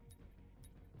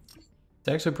 It's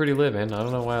actually pretty lit, man. I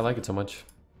don't know why I like it so much.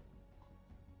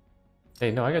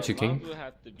 Hey, no, I got you, King. Mine would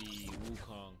have to be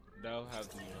Wukong. That would have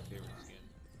to be my favorite skin.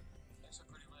 It's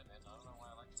pretty lit, man. I don't know why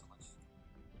I like it so much.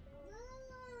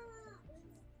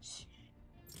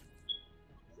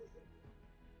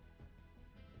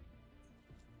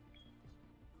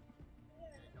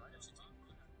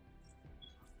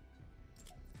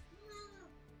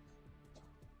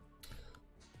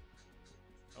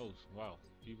 Oh, wow.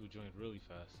 People joined really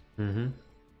fast. Mm-hmm.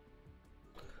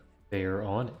 They are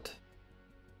on it.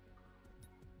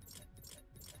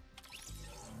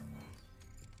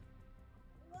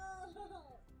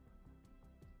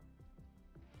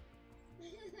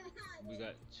 We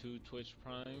got 2 Twitch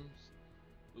Primes,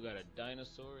 we got a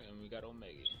Dinosaur, and we got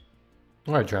Omega.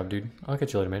 Alright, Drop, dude. I'll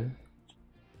catch you later, man.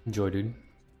 Enjoy, dude.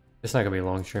 It's not gonna be a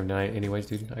long stream tonight anyways,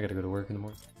 dude. I gotta go to work in the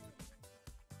morning.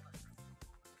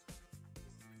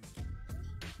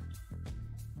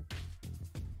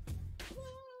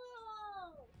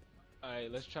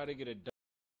 Alright, let's try to get a...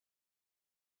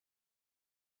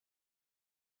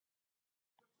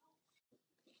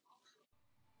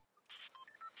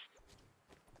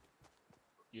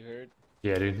 You heard?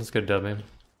 Yeah, dude. Let's go to dub, man.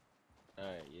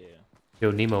 Alright, yeah.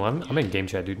 Yo, Nemo, I'm in game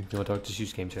chat, dude. You wanna talk? Just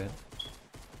use game chat.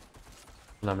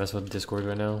 I'm not messing with Discord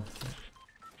right now.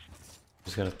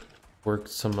 Just gonna work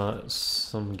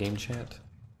some game chat.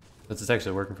 It's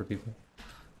actually working for people.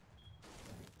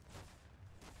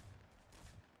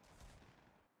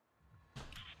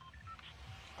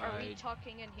 Are we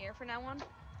talking in here for now on?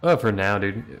 Oh, for now,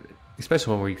 dude.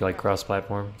 Especially when we like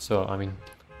cross-platform. So I mean,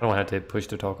 I don't have to push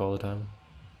to talk all the time.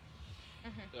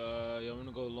 You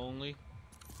wanna go lonely?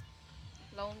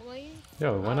 Lonely?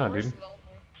 Yo, why not, Where's dude? lonely?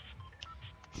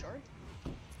 Sure.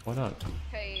 Why not?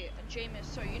 Hey, Jameis,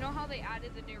 so you know how they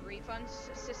added the new refund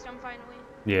system finally?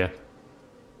 Yeah.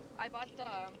 I bought the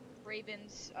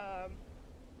Ravens,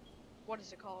 what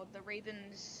is it called? The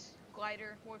Ravens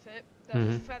glider with it.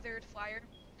 The feathered flyer.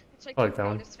 It's like I the like that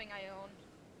one. proudest thing I own.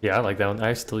 Yeah, I like that one.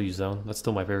 I still use that one. That's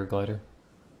still my favorite glider.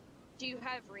 Do you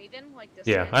have Raven? Like this?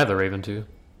 Yeah, I have the Raven too.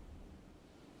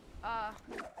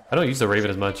 I don't use the Raven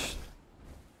as much.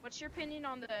 What's your opinion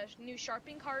on the new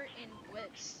shopping cart in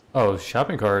Blitz? Oh,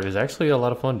 shopping cart is actually a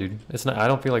lot of fun, dude. It's not. I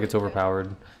don't feel like it's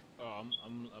overpowered. Oh,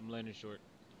 I'm landing short.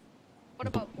 What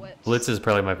about Blitz? Blitz is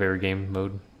probably my favorite game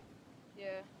mode.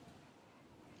 Yeah.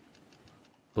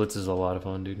 Blitz is a lot of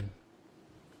fun, dude.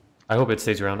 I hope it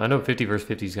stays around. I know 50 versus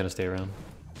 50 is gonna stay around.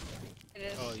 It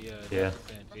is. Oh yeah. Yeah. That's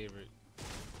fan favorite.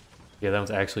 Yeah, that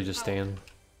one's actually just staying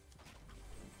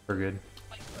for good.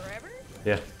 Like forever?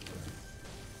 Yeah.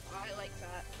 I like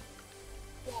that.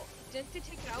 Well, didn't they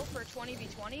take it out for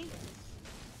 20v20?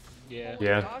 Yeah. Oh my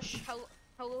Yeah. gosh,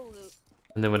 hello loot.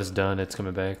 And then when it's done, it's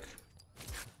coming back.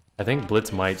 I think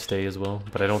Blitz might stay as well,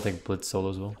 but I don't think Blitz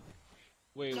solos will.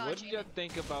 Wait, Nah, what did y'all Jamie.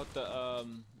 think about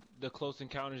the close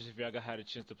encounters if y'all had a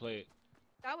chance to play it?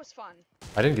 That was fun.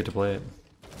 I didn't get to play it.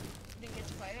 You didn't get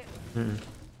to play it? Mm-mm.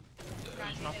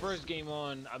 My first game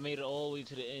on, I made it all the way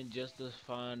to the end just to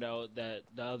find out that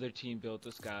the other team built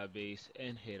a sky base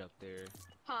and hid up there.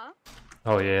 Huh?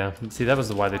 Oh yeah. See, that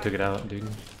was why they took it out, dude.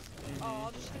 Oh,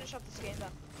 I'll just finish up this game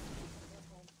then.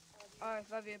 Alright,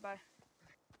 love you, bye.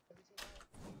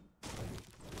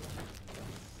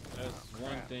 That's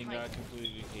one thing I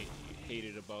completely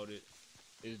hated about it,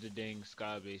 is the dang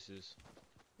sky bases.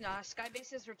 Nah, sky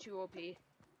bases are too OP.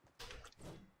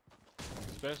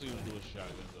 Especially when you do a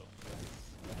shotgun though.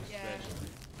 Yeah. Especially.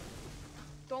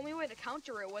 The only way to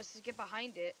counter it was to get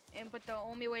behind it, but the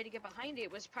only way to get behind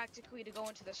it was practically to go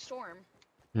into the storm.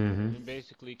 Mm-hmm. And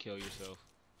basically kill yourself.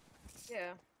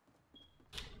 Yeah.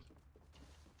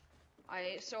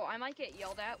 So I might get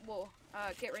yelled at. Well,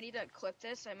 get ready to clip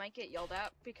this. I might get yelled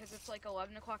at because it's like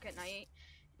 11 o'clock at night.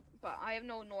 But I have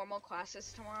no normal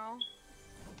classes tomorrow.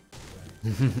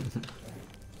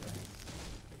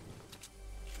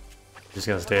 Just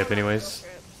gonna stay up anyways.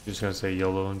 You're just gonna say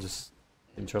YOLO and just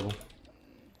get in trouble.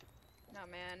 No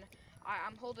man,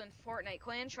 I'm holding Fortnite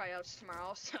clan tryouts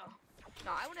tomorrow, so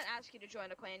no, I wouldn't ask you to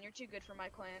join a clan. You're too good for my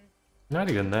clan. Not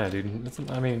even that, dude.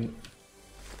 I mean,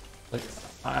 like,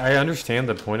 I understand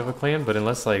the point of a clan, but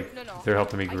unless like they're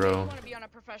helping me grow. I want to be on a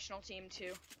professional team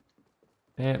too.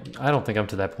 And I don't think I'm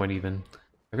to that point even.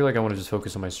 I feel like I want to just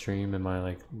focus on my stream and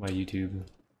my YouTube.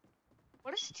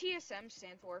 What does TSM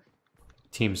stand for?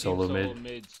 Team solo mid.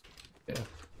 Mids. Yeah.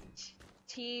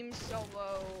 Team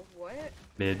solo what?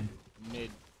 Mid.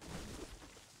 Mid.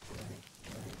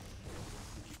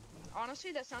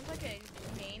 Honestly, that sounds like a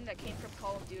name that came from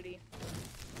Call of Duty.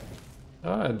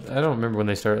 I don't remember when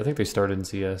they started. I think they started in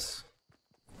CS.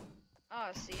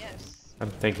 CS. I'm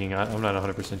thinking. I'm not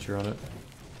 100% sure on it.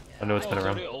 I know it's been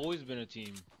around. They've always been a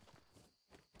team.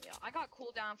 Yeah, I got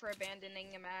cooldown for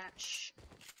abandoning a match.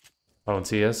 Oh, in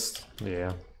CS?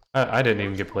 Yeah. I didn't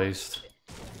even get placed.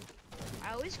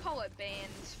 I always call it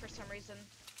bans for some reason.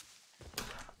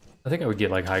 I think I would get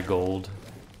like high gold.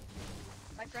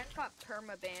 My friend got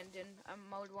perma-banned in a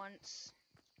mode once.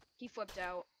 He flipped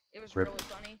out. It was Rip. really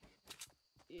funny.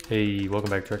 Hey, welcome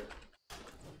back, Trek.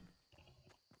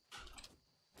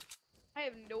 I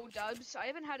have no dubs. I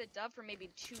haven't had a dub for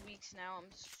maybe 2 weeks now. I'm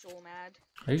so mad.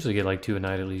 I usually get like 2 a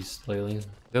night at least lately.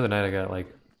 The other night I got like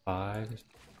 5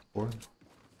 or 4.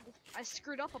 I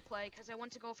screwed up a play because I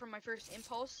went to go for my first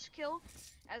impulse kill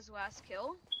as last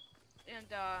kill, and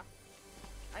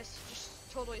I just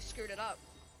totally screwed it up.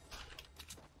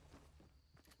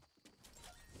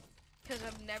 Because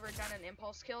I've never done an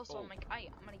impulse kill, so I'm like, I'm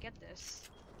gonna get this.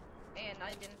 And I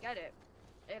didn't get it.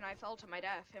 And I fell to my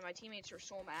death, and my teammates were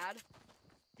so mad.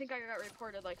 I think I got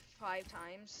reported like 5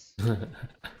 times.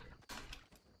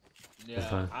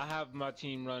 Yeah, I have my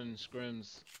team running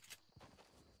scrims.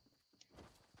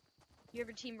 You have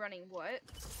a team running what?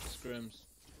 Scrims.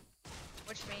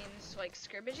 Which means like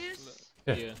scrimmages?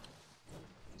 Yeah.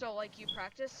 So like you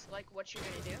practice like what you're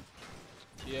gonna do?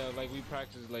 Yeah, like we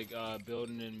practice like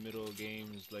building in middle of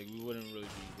games. Like we wouldn't really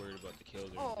be worried about the kills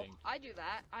or anything. I do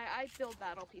that. I build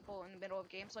battle people in the middle of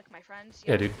games like my friends.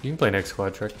 Yeah, dude, you can play next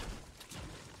squad, Trek.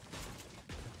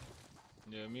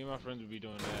 Yeah, me and my friends would be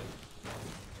doing that.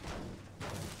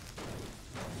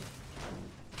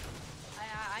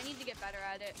 I need to get better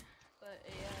at it, but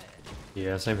yeah.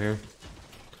 Yeah, same here.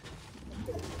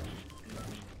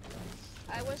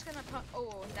 I was gonna put.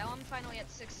 Oh, now I'm finally at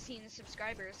 16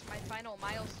 subscribers. My final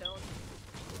milestone.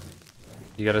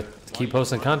 You gotta keep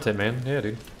posting content, man. Yeah,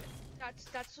 dude.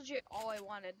 That's legit all I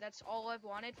wanted. That's all I've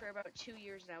wanted for about 2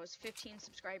 years now is 15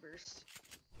 subscribers.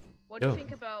 What do you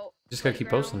think about just gotta keep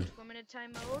posting. Limited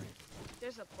time mode?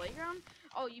 There's a playground?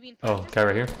 Oh, you mean practice guy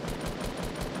right here.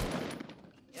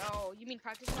 Oh, you mean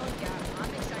practice mode? Yeah, I'm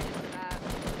excited for that.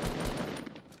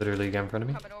 Literally a guy in front of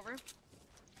me. Coming over.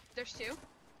 There's 2.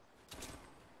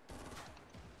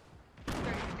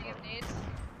 30 of nades.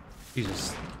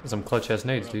 Jesus, some clutch ass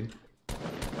nades, dude. I'm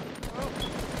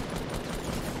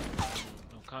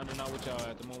kinda not with y'all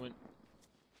at the moment.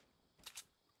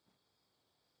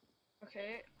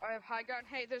 Okay, I have high ground.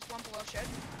 Hey, there's one below shed.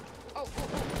 Oh, me.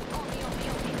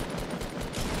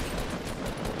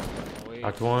 Oh, wait.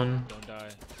 Knocked one. Don't die.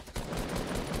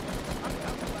 I'm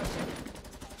below shed.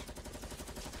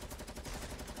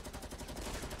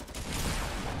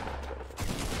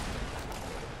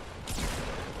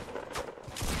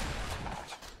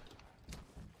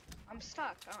 I'm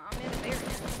stuck. I'm in a barrier.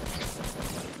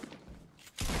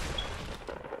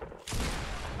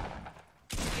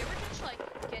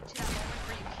 Get to that moment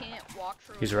where you can't walk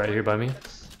through. He's right here by me.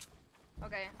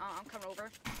 Okay, I'm coming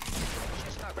over.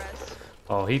 Just got res.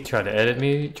 Oh, he tried to edit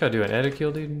me. He tried to do an edit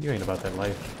kill, dude. You ain't about that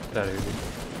life. Get out of here,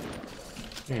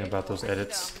 dude. You ain't about those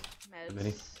edits.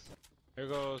 Mini. Here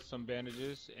goes some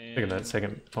bandages and Look at that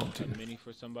second pump, too. a mini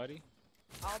for somebody.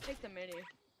 I'll take the mini.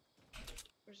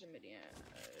 Where's the mini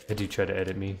at? That dude tried to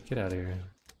edit me. Get out of here.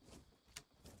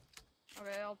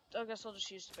 Okay, I guess I'll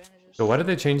just use the bandages. So why did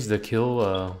they change the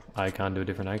kill icon to a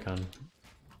different icon?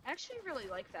 I actually really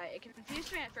like that. It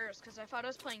confused me at first because I thought I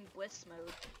was playing Bliss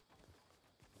mode.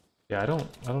 Yeah, I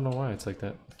don't know why it's like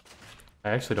that. I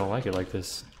actually don't like it like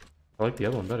this. I like the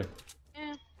other one better.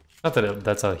 Yeah. Not that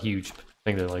that's a huge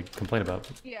thing to like complain about.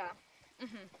 Yeah.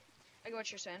 I get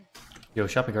what you're saying. Yo,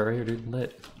 shopping cart right here, dude.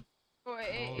 Lit. Oh,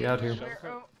 wait, We out here.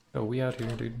 Oh. Oh, we out here,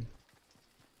 dude.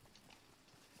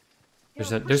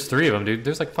 There's 3 of them, dude.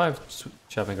 There's like 5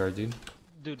 shopping carts, dude.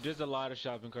 Dude, there's a lot of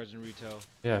shopping carts in retail.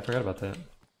 Yeah, I forgot about that.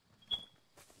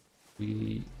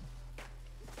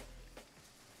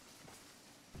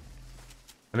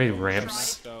 I made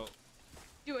ramps.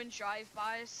 Doing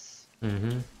drive-bys. Mm-hmm.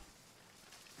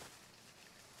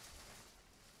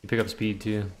 You pick up speed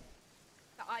too.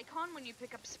 The icon when you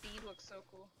pick up speed looks so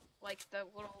cool. Like the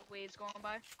little waves going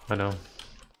by. I know.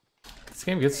 This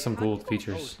game gets some cool Oh,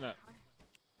 features. snap.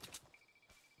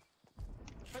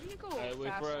 How do you go wait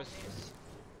fast for on us. these?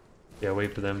 Yeah,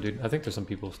 wait for them, dude. I think there's some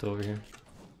people still over here.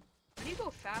 How do you go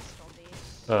fast on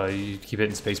these? You keep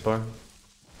hitting spacebar.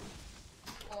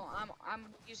 Well, I'm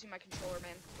using my controller,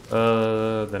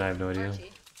 man. Then I have no idea.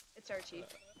 RT. It's RT.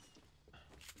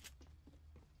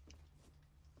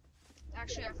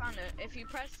 Actually, I found it. If you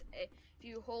press A, if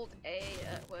you hold A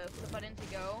with the button to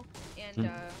go, and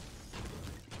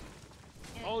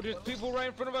Oh, there's people right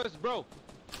in front of us, bro.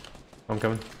 I'm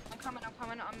coming. I'm coming.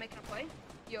 I'm making a play.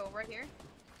 Yo, right here.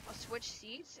 I'll switch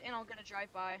seats and I'll get a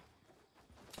drive by.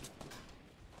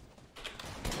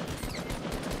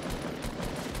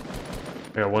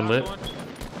 I got one lit. Knocked one.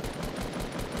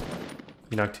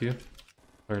 You knocked two?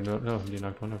 Or no, you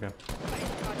knocked one? Okay.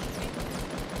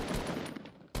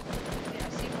 Yeah, I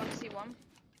see one.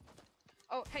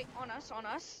 Oh, hey, on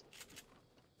us.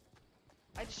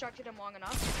 I distracted him long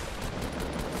enough.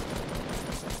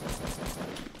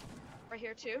 Right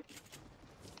here too.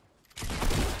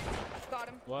 Got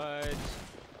him. What?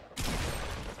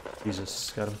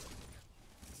 Jesus, got him.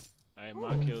 Alright,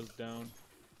 my kill's down.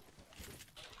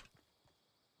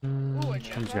 Ooh, a I'm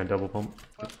just jetpack. gonna double pump.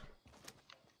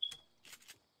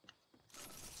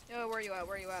 Yo, where you at?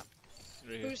 Right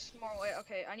here. Who's smart wit?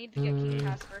 Okay, I need to get Key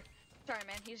Casper. Sorry,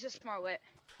 man, he's just smart wit.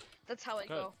 That's how it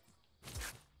go.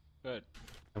 Good.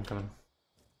 I'm coming.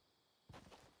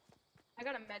 I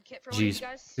got a med kit for one of you Jeez,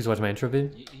 guys. please watch my intro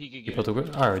vid. He could You get built it. a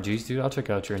good. Alright, jeez, dude. I'll check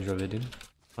out your intro vid, dude.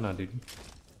 Why not, dude?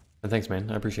 And thanks, man.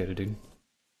 I appreciate it, dude.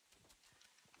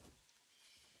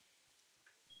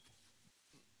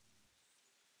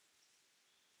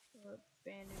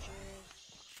 Bandages.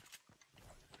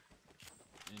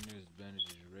 And there's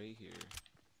bandages right here.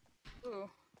 Ooh,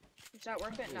 is that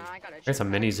worth it? Nah, I got a. I got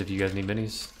some jetpack. minis if you guys need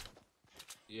minis.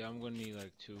 Yeah, I'm gonna need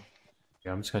like 2.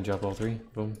 Yeah, I'm just gonna drop all 3.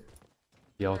 Boom.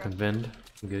 Y'all can vend.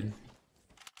 I'm good.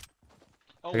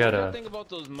 Oh, I what got do you a- think about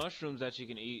those mushrooms that you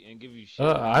can eat and give you shit?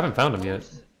 I haven't found them yet.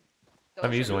 Those I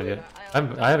haven't are used one good. yet. I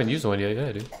like I haven't used one yet,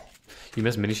 yeah, dude. You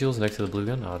missed mini shields next to the blue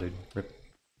gun? Oh, dude. Rip.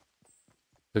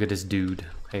 Look at this dude.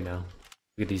 Hey, now.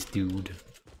 Look at this dude.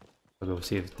 I'll go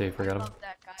see if they forgot him. love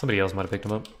that guy. Somebody else might have picked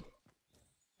him up.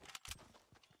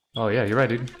 Oh, yeah, you're right,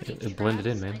 dude. How many It blended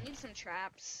in, traps? man. I need some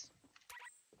traps.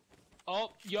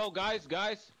 Oh, yo, guys.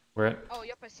 Where at? Oh,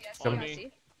 yep, I see. Coming. I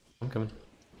see. I'm coming.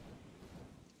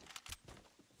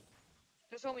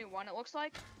 There's only one, it looks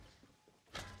like.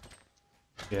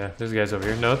 Yeah, there's guys over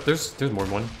here. No, there's more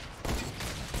than one.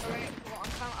 Okay, well,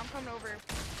 I'm coming over.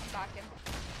 I'm backing.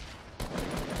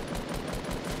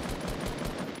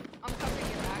 I'm covering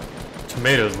your back.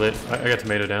 Tomato's lit. I got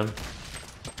tomato down.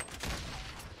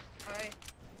 Alright.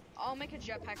 I'll make a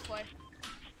jetpack play.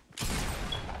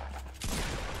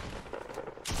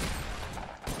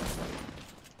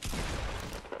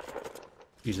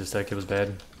 Jesus, that kill was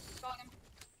bad. Got him.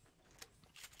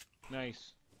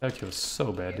 Nice. That kill was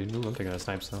so bad, dude. Ooh, I'm taking a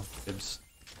snipes though. Dibs.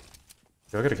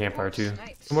 Yo, I got a campfire too.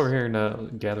 Snipes. Come over here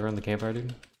and gather on the campfire,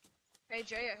 dude. Hey,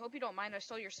 Jay, I hope you don't mind. I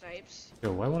stole your snipes.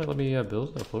 Yo, why won't it let me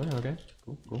build a floor? Okay,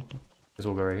 cool. Guess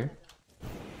we'll go right here.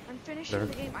 I'm finishing There.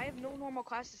 the game. I have no normal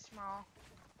classes tomorrow.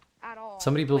 At all.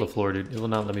 Somebody build a Like, floor, dude. It will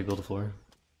not let me build a floor.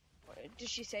 Did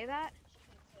she say that?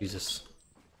 Jesus.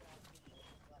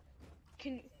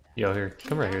 Can Yo, here. Can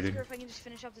Come you right here, ask dude. her if I can just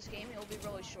finish up this game? It'll be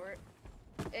really short.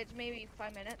 It's maybe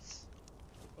 5 minutes.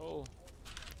 Oh.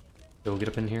 Yo, get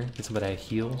up in here. Get some of that Oh,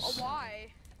 heals.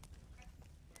 why?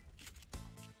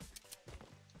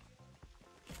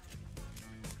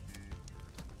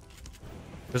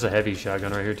 There's a heavy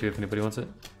shotgun right here too if anybody wants it.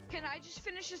 Can I just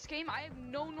finish this game? I have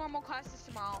no normal classes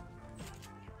tomorrow.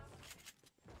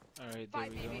 Alright, there 5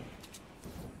 we maybe.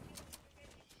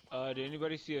 go. Did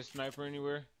anybody see a sniper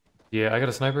anywhere? Yeah, I got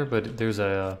a sniper, but there's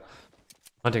a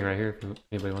hunting right here if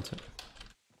anybody wants it.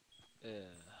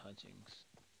 Hunchings.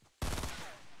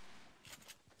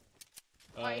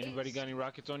 Right. Anybody got any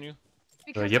rockets on you?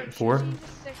 Because yep, I'm 4.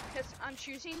 Because I'm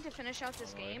choosing to finish out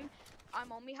this game.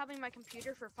 I'm only having my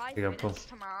computer for 5 Here you go, minutes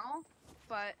cool. tomorrow.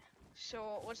 But,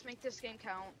 so let's make this game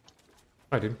count.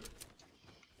 Alright, dude.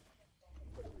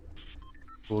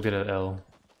 We'll get an L.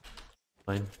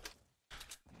 Fine.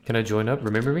 Can I join up?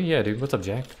 Remember me? Yeah, dude. What's up,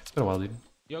 Jack? It's been a while, dude.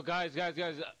 Yo, guys,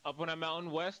 up on that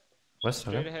mountain west, West,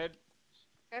 straight okay. ahead.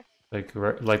 Like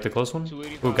the close one?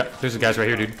 Ooh, there's a guys right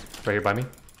here, dude. Right here by me.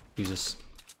 Jesus.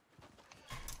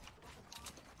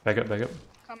 Back up, back up.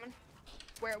 Coming.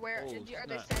 Where? Oh, Are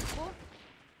they sensible?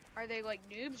 Are they like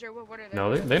noobs or what are they?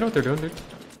 No, they know what they're doing, dude.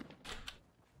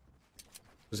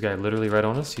 This guy literally right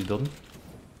on us. He's building.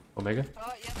 Omega.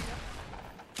 Oh, yeah.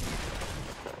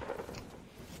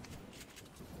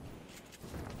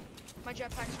 My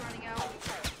jetpack's running out.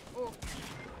 Oh.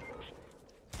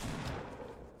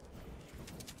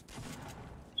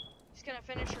 He's gonna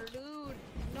finish her, dude.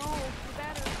 No, you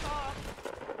better stop.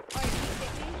 Alright, he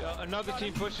hit me. Yeah, another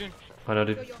team pushing. I know,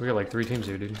 dude. We got like 3 teams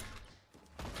here, dude.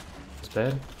 It's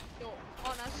bad. Yo,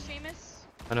 on us, Jameis.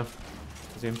 I know.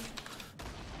 I see him.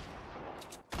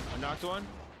 I knocked one.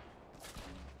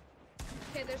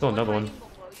 Okay, there's Still another one. hiding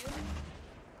below you.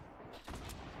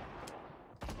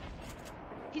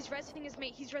 He's resing his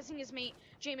mate. He's resing his mate.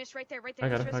 Jameis, right there, right there. I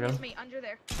got He's him, I resing got his him. mate under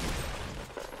there.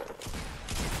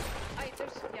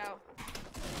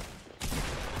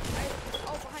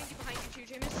 Oh, behind you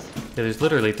too, Jameis. Yeah, there's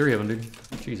literally 3 of them, dude.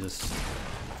 Jesus.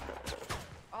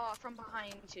 Oh, from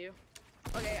behind too.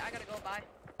 Okay, I gotta go. Bye.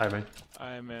 Alright, man.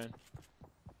 Alright, man.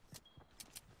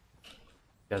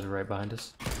 You guys are right behind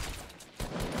us.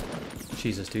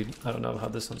 Jesus, dude. I don't know how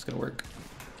this one's gonna work.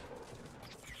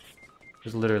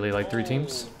 There's literally like 3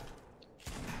 teams.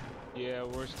 Yeah,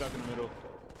 we're stuck in the middle.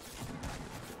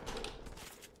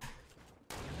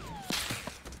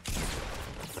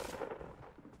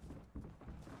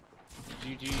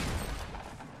 GG.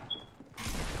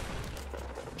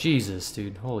 Jesus,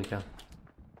 dude. Holy cow.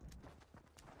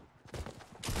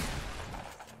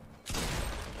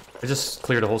 I just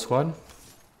cleared a whole squad.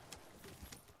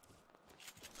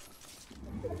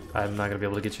 I'm not gonna be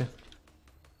able to get you.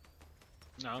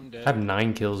 No, I'm I dead. have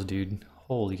 9 kills, dude.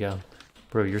 Holy cow.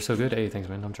 Bro, you're so good. Hey, thanks,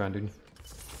 man. I'm trying, dude.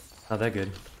 Not that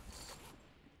good.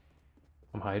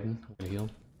 I'm hiding. I'm gonna heal.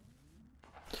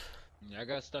 Yeah, I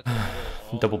got stuck in the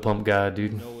middle. Double pump guy,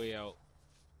 dude. No way out.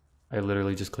 I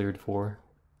literally just cleared 4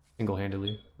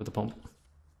 single-handedly with a pump.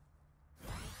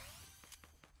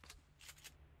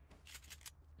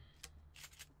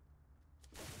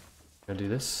 Gonna do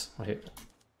this. I hit.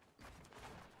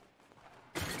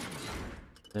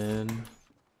 Then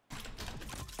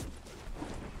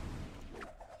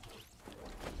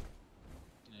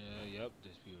Yep,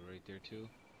 there's people right there too.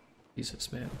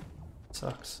 Jesus, man.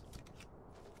 Sucks.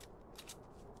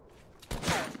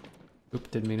 Oop,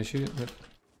 didn't mean to shoot. Rip.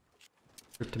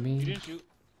 Rip to me. You didn't shoot.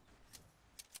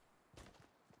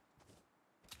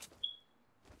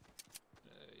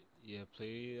 Yeah,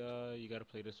 play. You gotta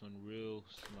play this one real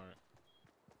smart.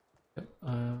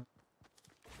 Yep,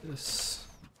 this.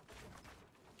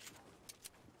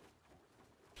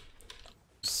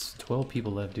 There's 12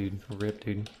 people left, dude. Rip,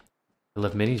 dude. I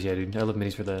left minis, yeah, dude. I left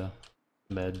minis for the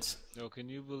meds. No, can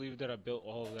you believe that I built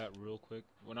all of that real quick?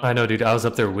 When I know, dude. I was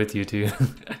up there with you too.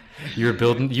 You were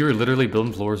building. You were literally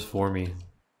building floors for me.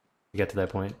 You got to that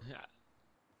point.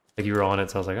 Like you were on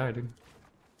it, so I was like, alright, dude.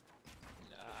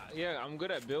 Yeah, I'm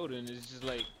good at building. It's just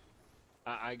like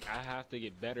I have to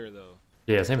get better though.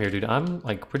 Yeah, same here, dude. I'm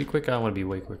like pretty quick. I want to be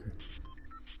way quicker.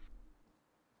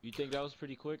 You think that was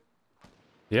pretty quick?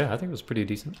 Yeah, I think it was pretty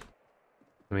decent.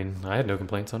 I mean, I had no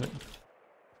complaints on it.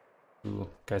 Ooh,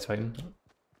 guys fighting.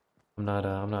 I'm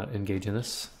not engaging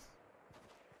this.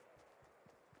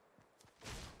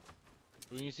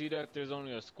 When you see that there's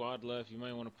only a squad left, you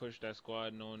might want to push that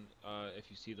squad, knowing if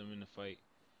you see them in the fight.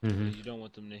 Mm-hmm. You don't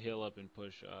want them to heal up and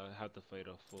push. Have to fight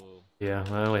a full. Yeah,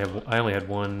 I only had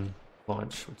 1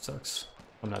 launch, which sucks.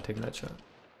 I'm not taking that shot.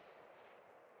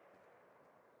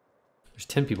 There's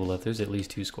 10 people left. There's at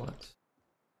least 2 squads.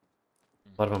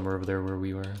 A lot of them are over there where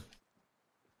we were.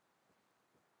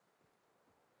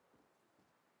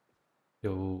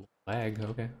 Yo, lag.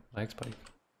 Okay, lag spike.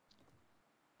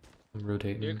 I'm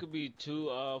rotating. There could be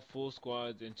 2 full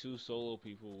squads and 2 solo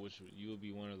people, which you would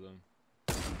be one of them.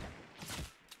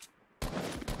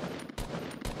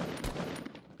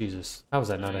 Jesus, how was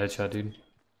that not a headshot, dude?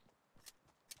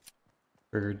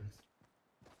 Triggered.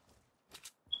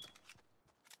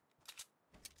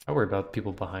 I worry about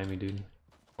people behind me, dude.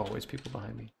 Always people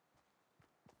behind me.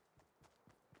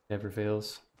 Never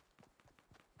fails.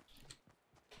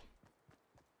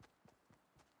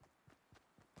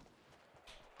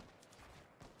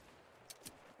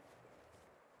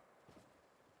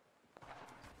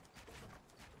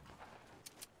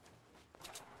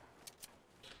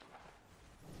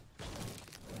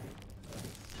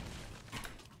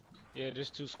 Yeah, there's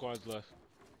 2 squads left.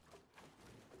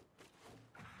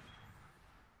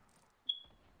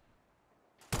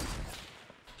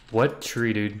 What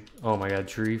tree, dude? Oh my god,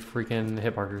 tree freaking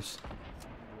hit markers.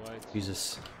 What?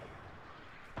 Jesus.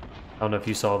 I don't know if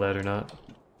you saw that or not.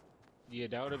 Yeah,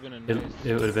 that would have been a It, nice.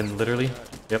 it would have been literally.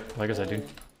 shot. Yep, like I said, dude.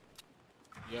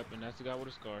 Yep, and that's the guy with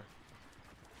a scar.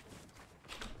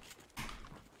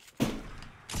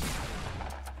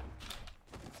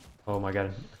 Oh my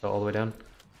god, I fell all the way down.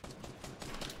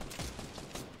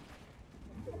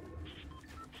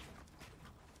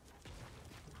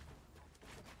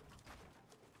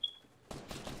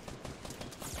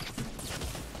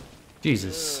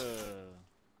 Jesus.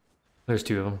 There's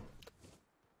 2 of them.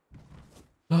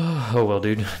 Oh well,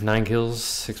 dude. 9 kills,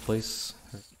 6th place.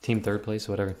 Team 3rd place,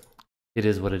 whatever. It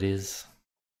is what it is.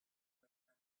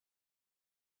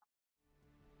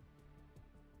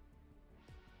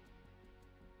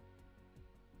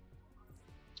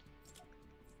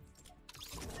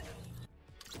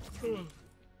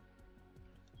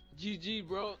 GG,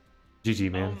 bro.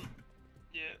 GG, man.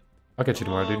 Yeah. I'll catch you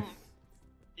tomorrow, dude.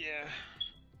 Yeah.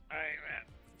 Alright, man.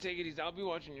 Take it easy. I'll be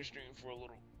watching your stream for a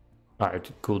little.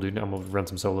 Alright, cool, dude. I'm gonna run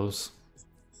some solos.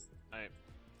 Alright.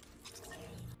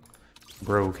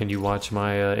 Bro, can you watch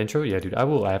my intro? Yeah, dude. I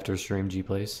will after stream G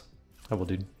plays. I will,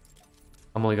 dude.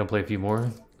 I'm only gonna play a few more.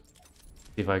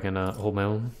 See if I can hold my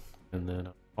own. And then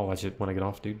I'll watch it when I get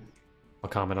off, dude. I'll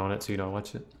comment on it so you don't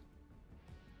watch it.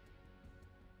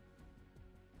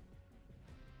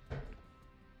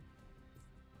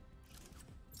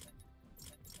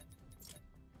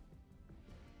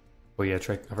 Oh yeah,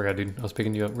 Trek. I forgot, dude. I was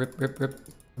picking you up. Rip.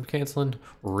 I'm canceling.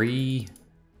 Dude.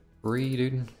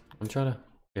 I'm trying to.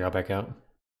 Here, I'll back out.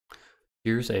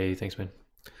 Here's a. Thanks, man.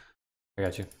 I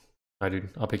got you. Alright, dude.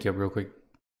 I'll pick you up real quick.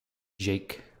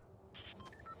 Jake.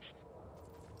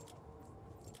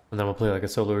 And then we'll play like a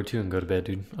solo or 2 and go to bed,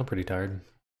 dude. I'm pretty tired.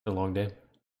 It's been a long day.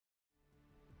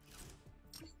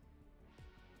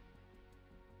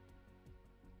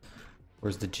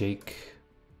 Where's the Jake?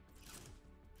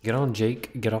 Get on,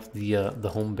 Jake. Get off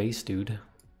the home base, dude.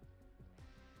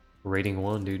 Rating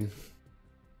 1, dude.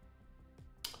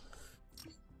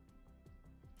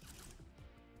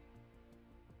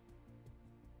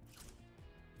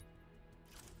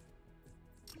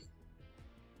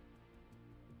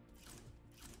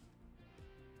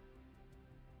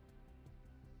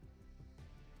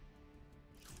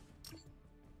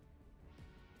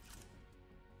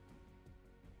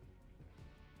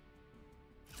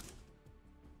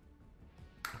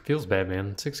 Feels bad,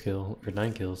 man. 6 kill or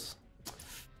 9 kills.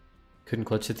 Couldn't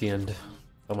clutch at the end.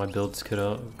 All my builds could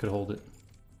hold it.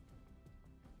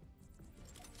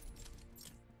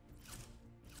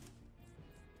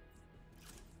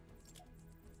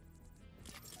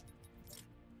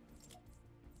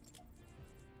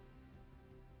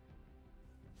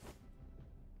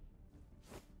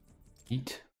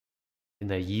 Yeet. In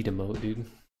that yeet emote, dude.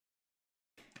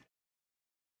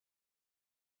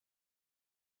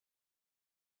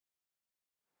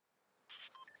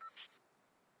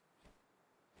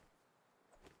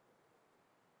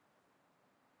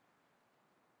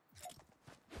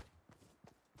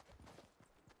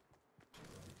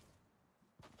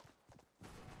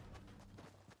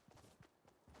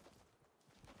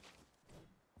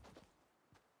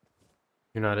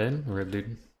 You're not in? Rip,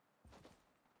 dude.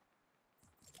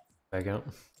 Back out.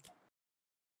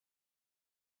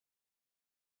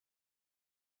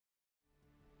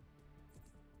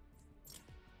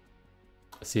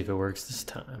 Let's see if it works this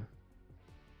time.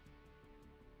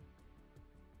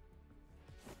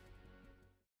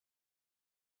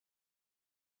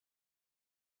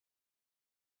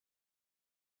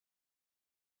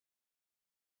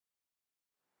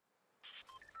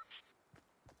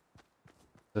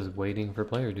 Just waiting for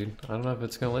player, dude. I don't know if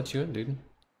it's gonna let you in, dude.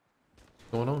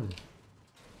 What's going on?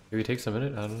 Maybe it takes a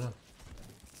minute? I don't know.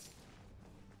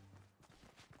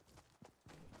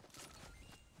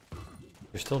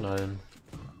 You're still not in.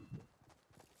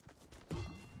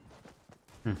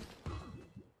 I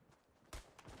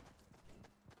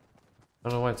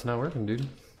don't know why it's not working, dude.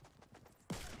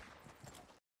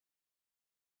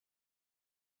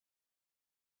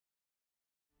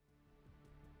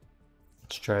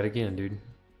 Let's try it again, dude.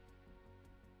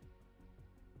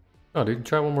 Oh, dude,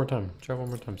 try one more time. Try one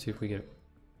more time, see if we get it.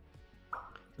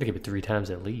 Gotta give it 3 times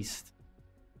at least.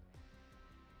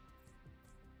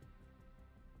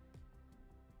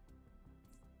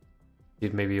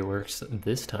 Dude, maybe it works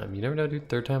this time. You never know, dude.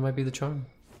 3rd time might be the charm.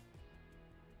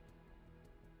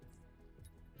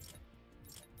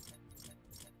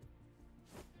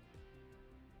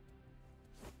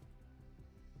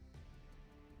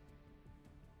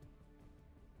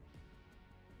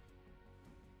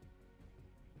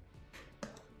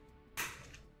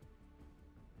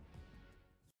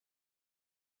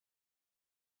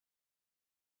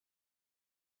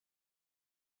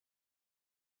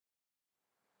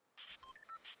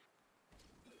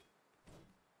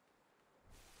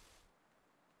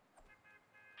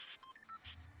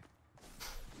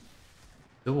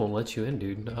 It won't let you in,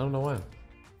 dude. I don't know why.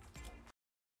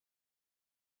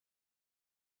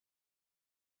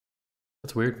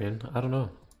 That's weird, man. I don't know.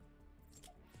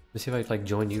 Let's see if I like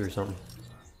join you or something.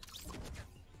 You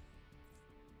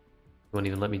won't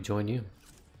even let me join you.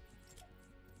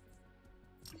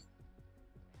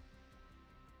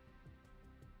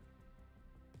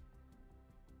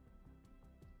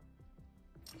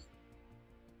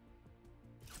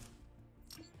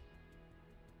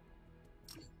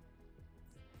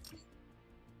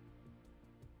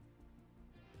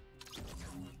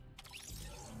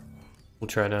 We'll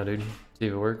try now, dude. See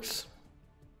if it works.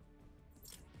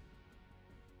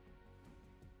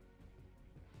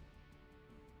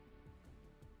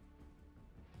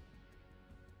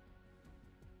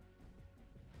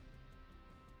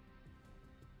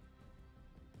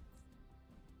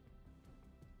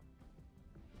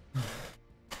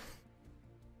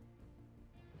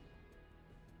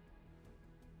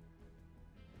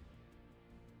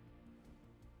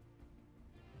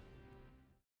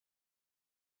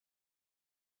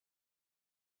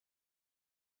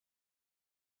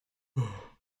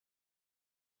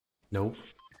 Nope.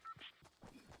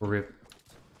 Rip.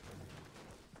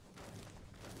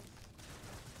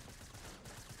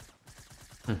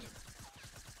 I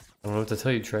don't know what to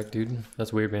tell you, Trek, dude.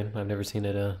 That's weird, man. I've never seen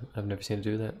it. I've never seen it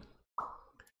do that.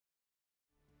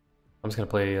 I'm just gonna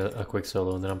play a quick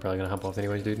solo, and then I'm probably gonna hop off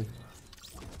anyways, dude.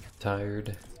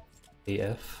 Tired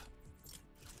AF.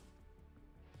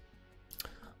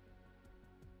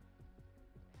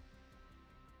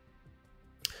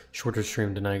 Shorter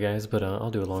stream tonight, guys, but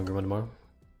I'll do a longer one tomorrow.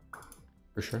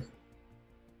 For sure.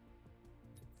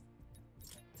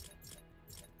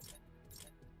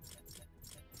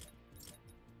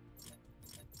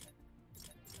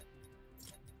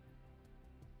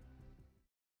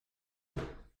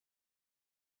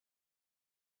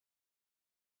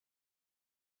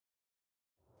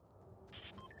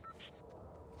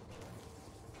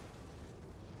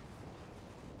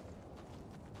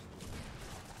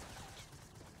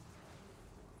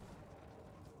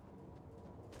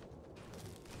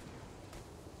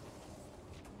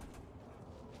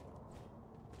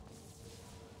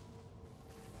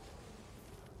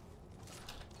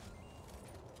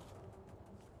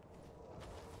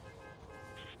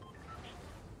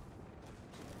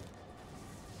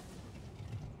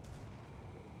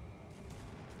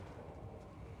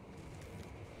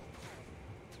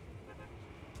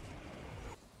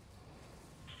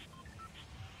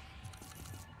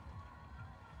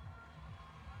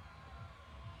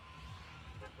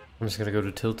 I'm just gonna go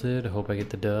to Tilted, hope I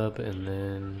get the dub, and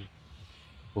then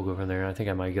we'll go from there. I think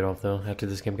I might get off though after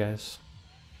this game, guys.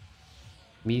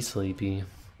 Me sleepy.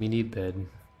 Me need bed.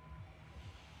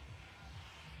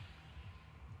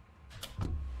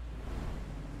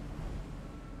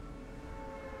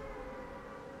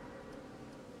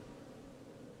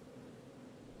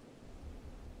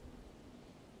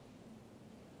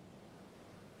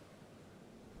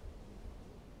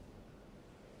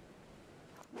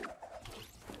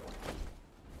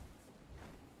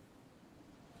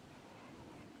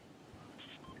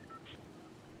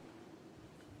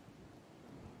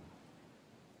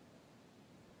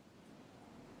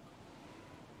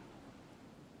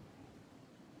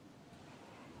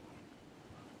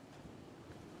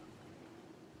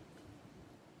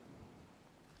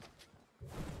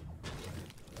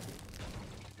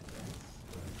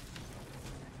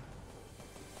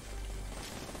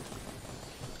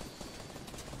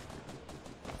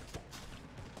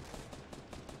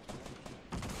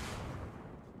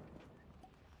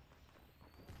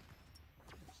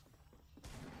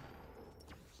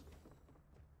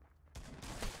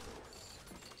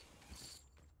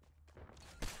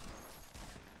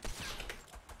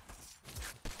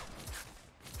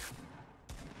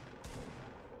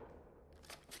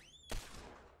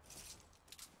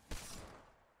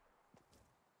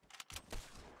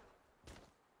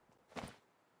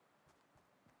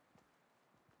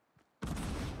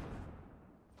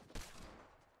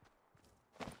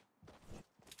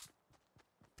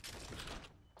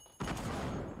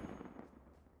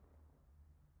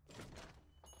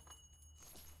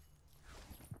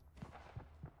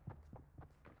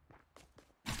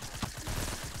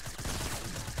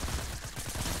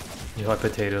 You know, I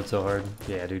potatoed so hard.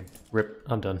 Yeah, dude. Rip.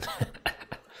 I'm done.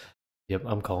 Yep,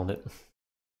 I'm calling it.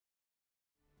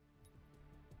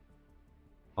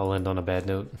 I'll end on a bad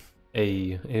note.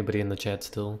 Hey, anybody in the chat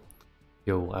still?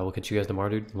 Yo, I will catch you guys tomorrow,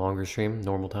 dude. Longer stream,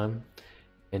 normal time.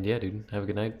 And yeah, dude, have a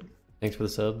good night. Thanks for the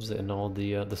subs and all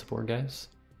the support, guys.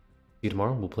 See you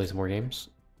tomorrow. We'll play some more games.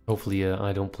 Hopefully,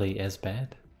 I don't play as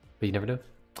bad, but you never know.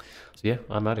 So yeah,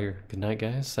 I'm out of here. Good night,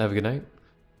 guys. Have a good night.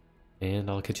 And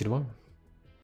I'll catch you tomorrow.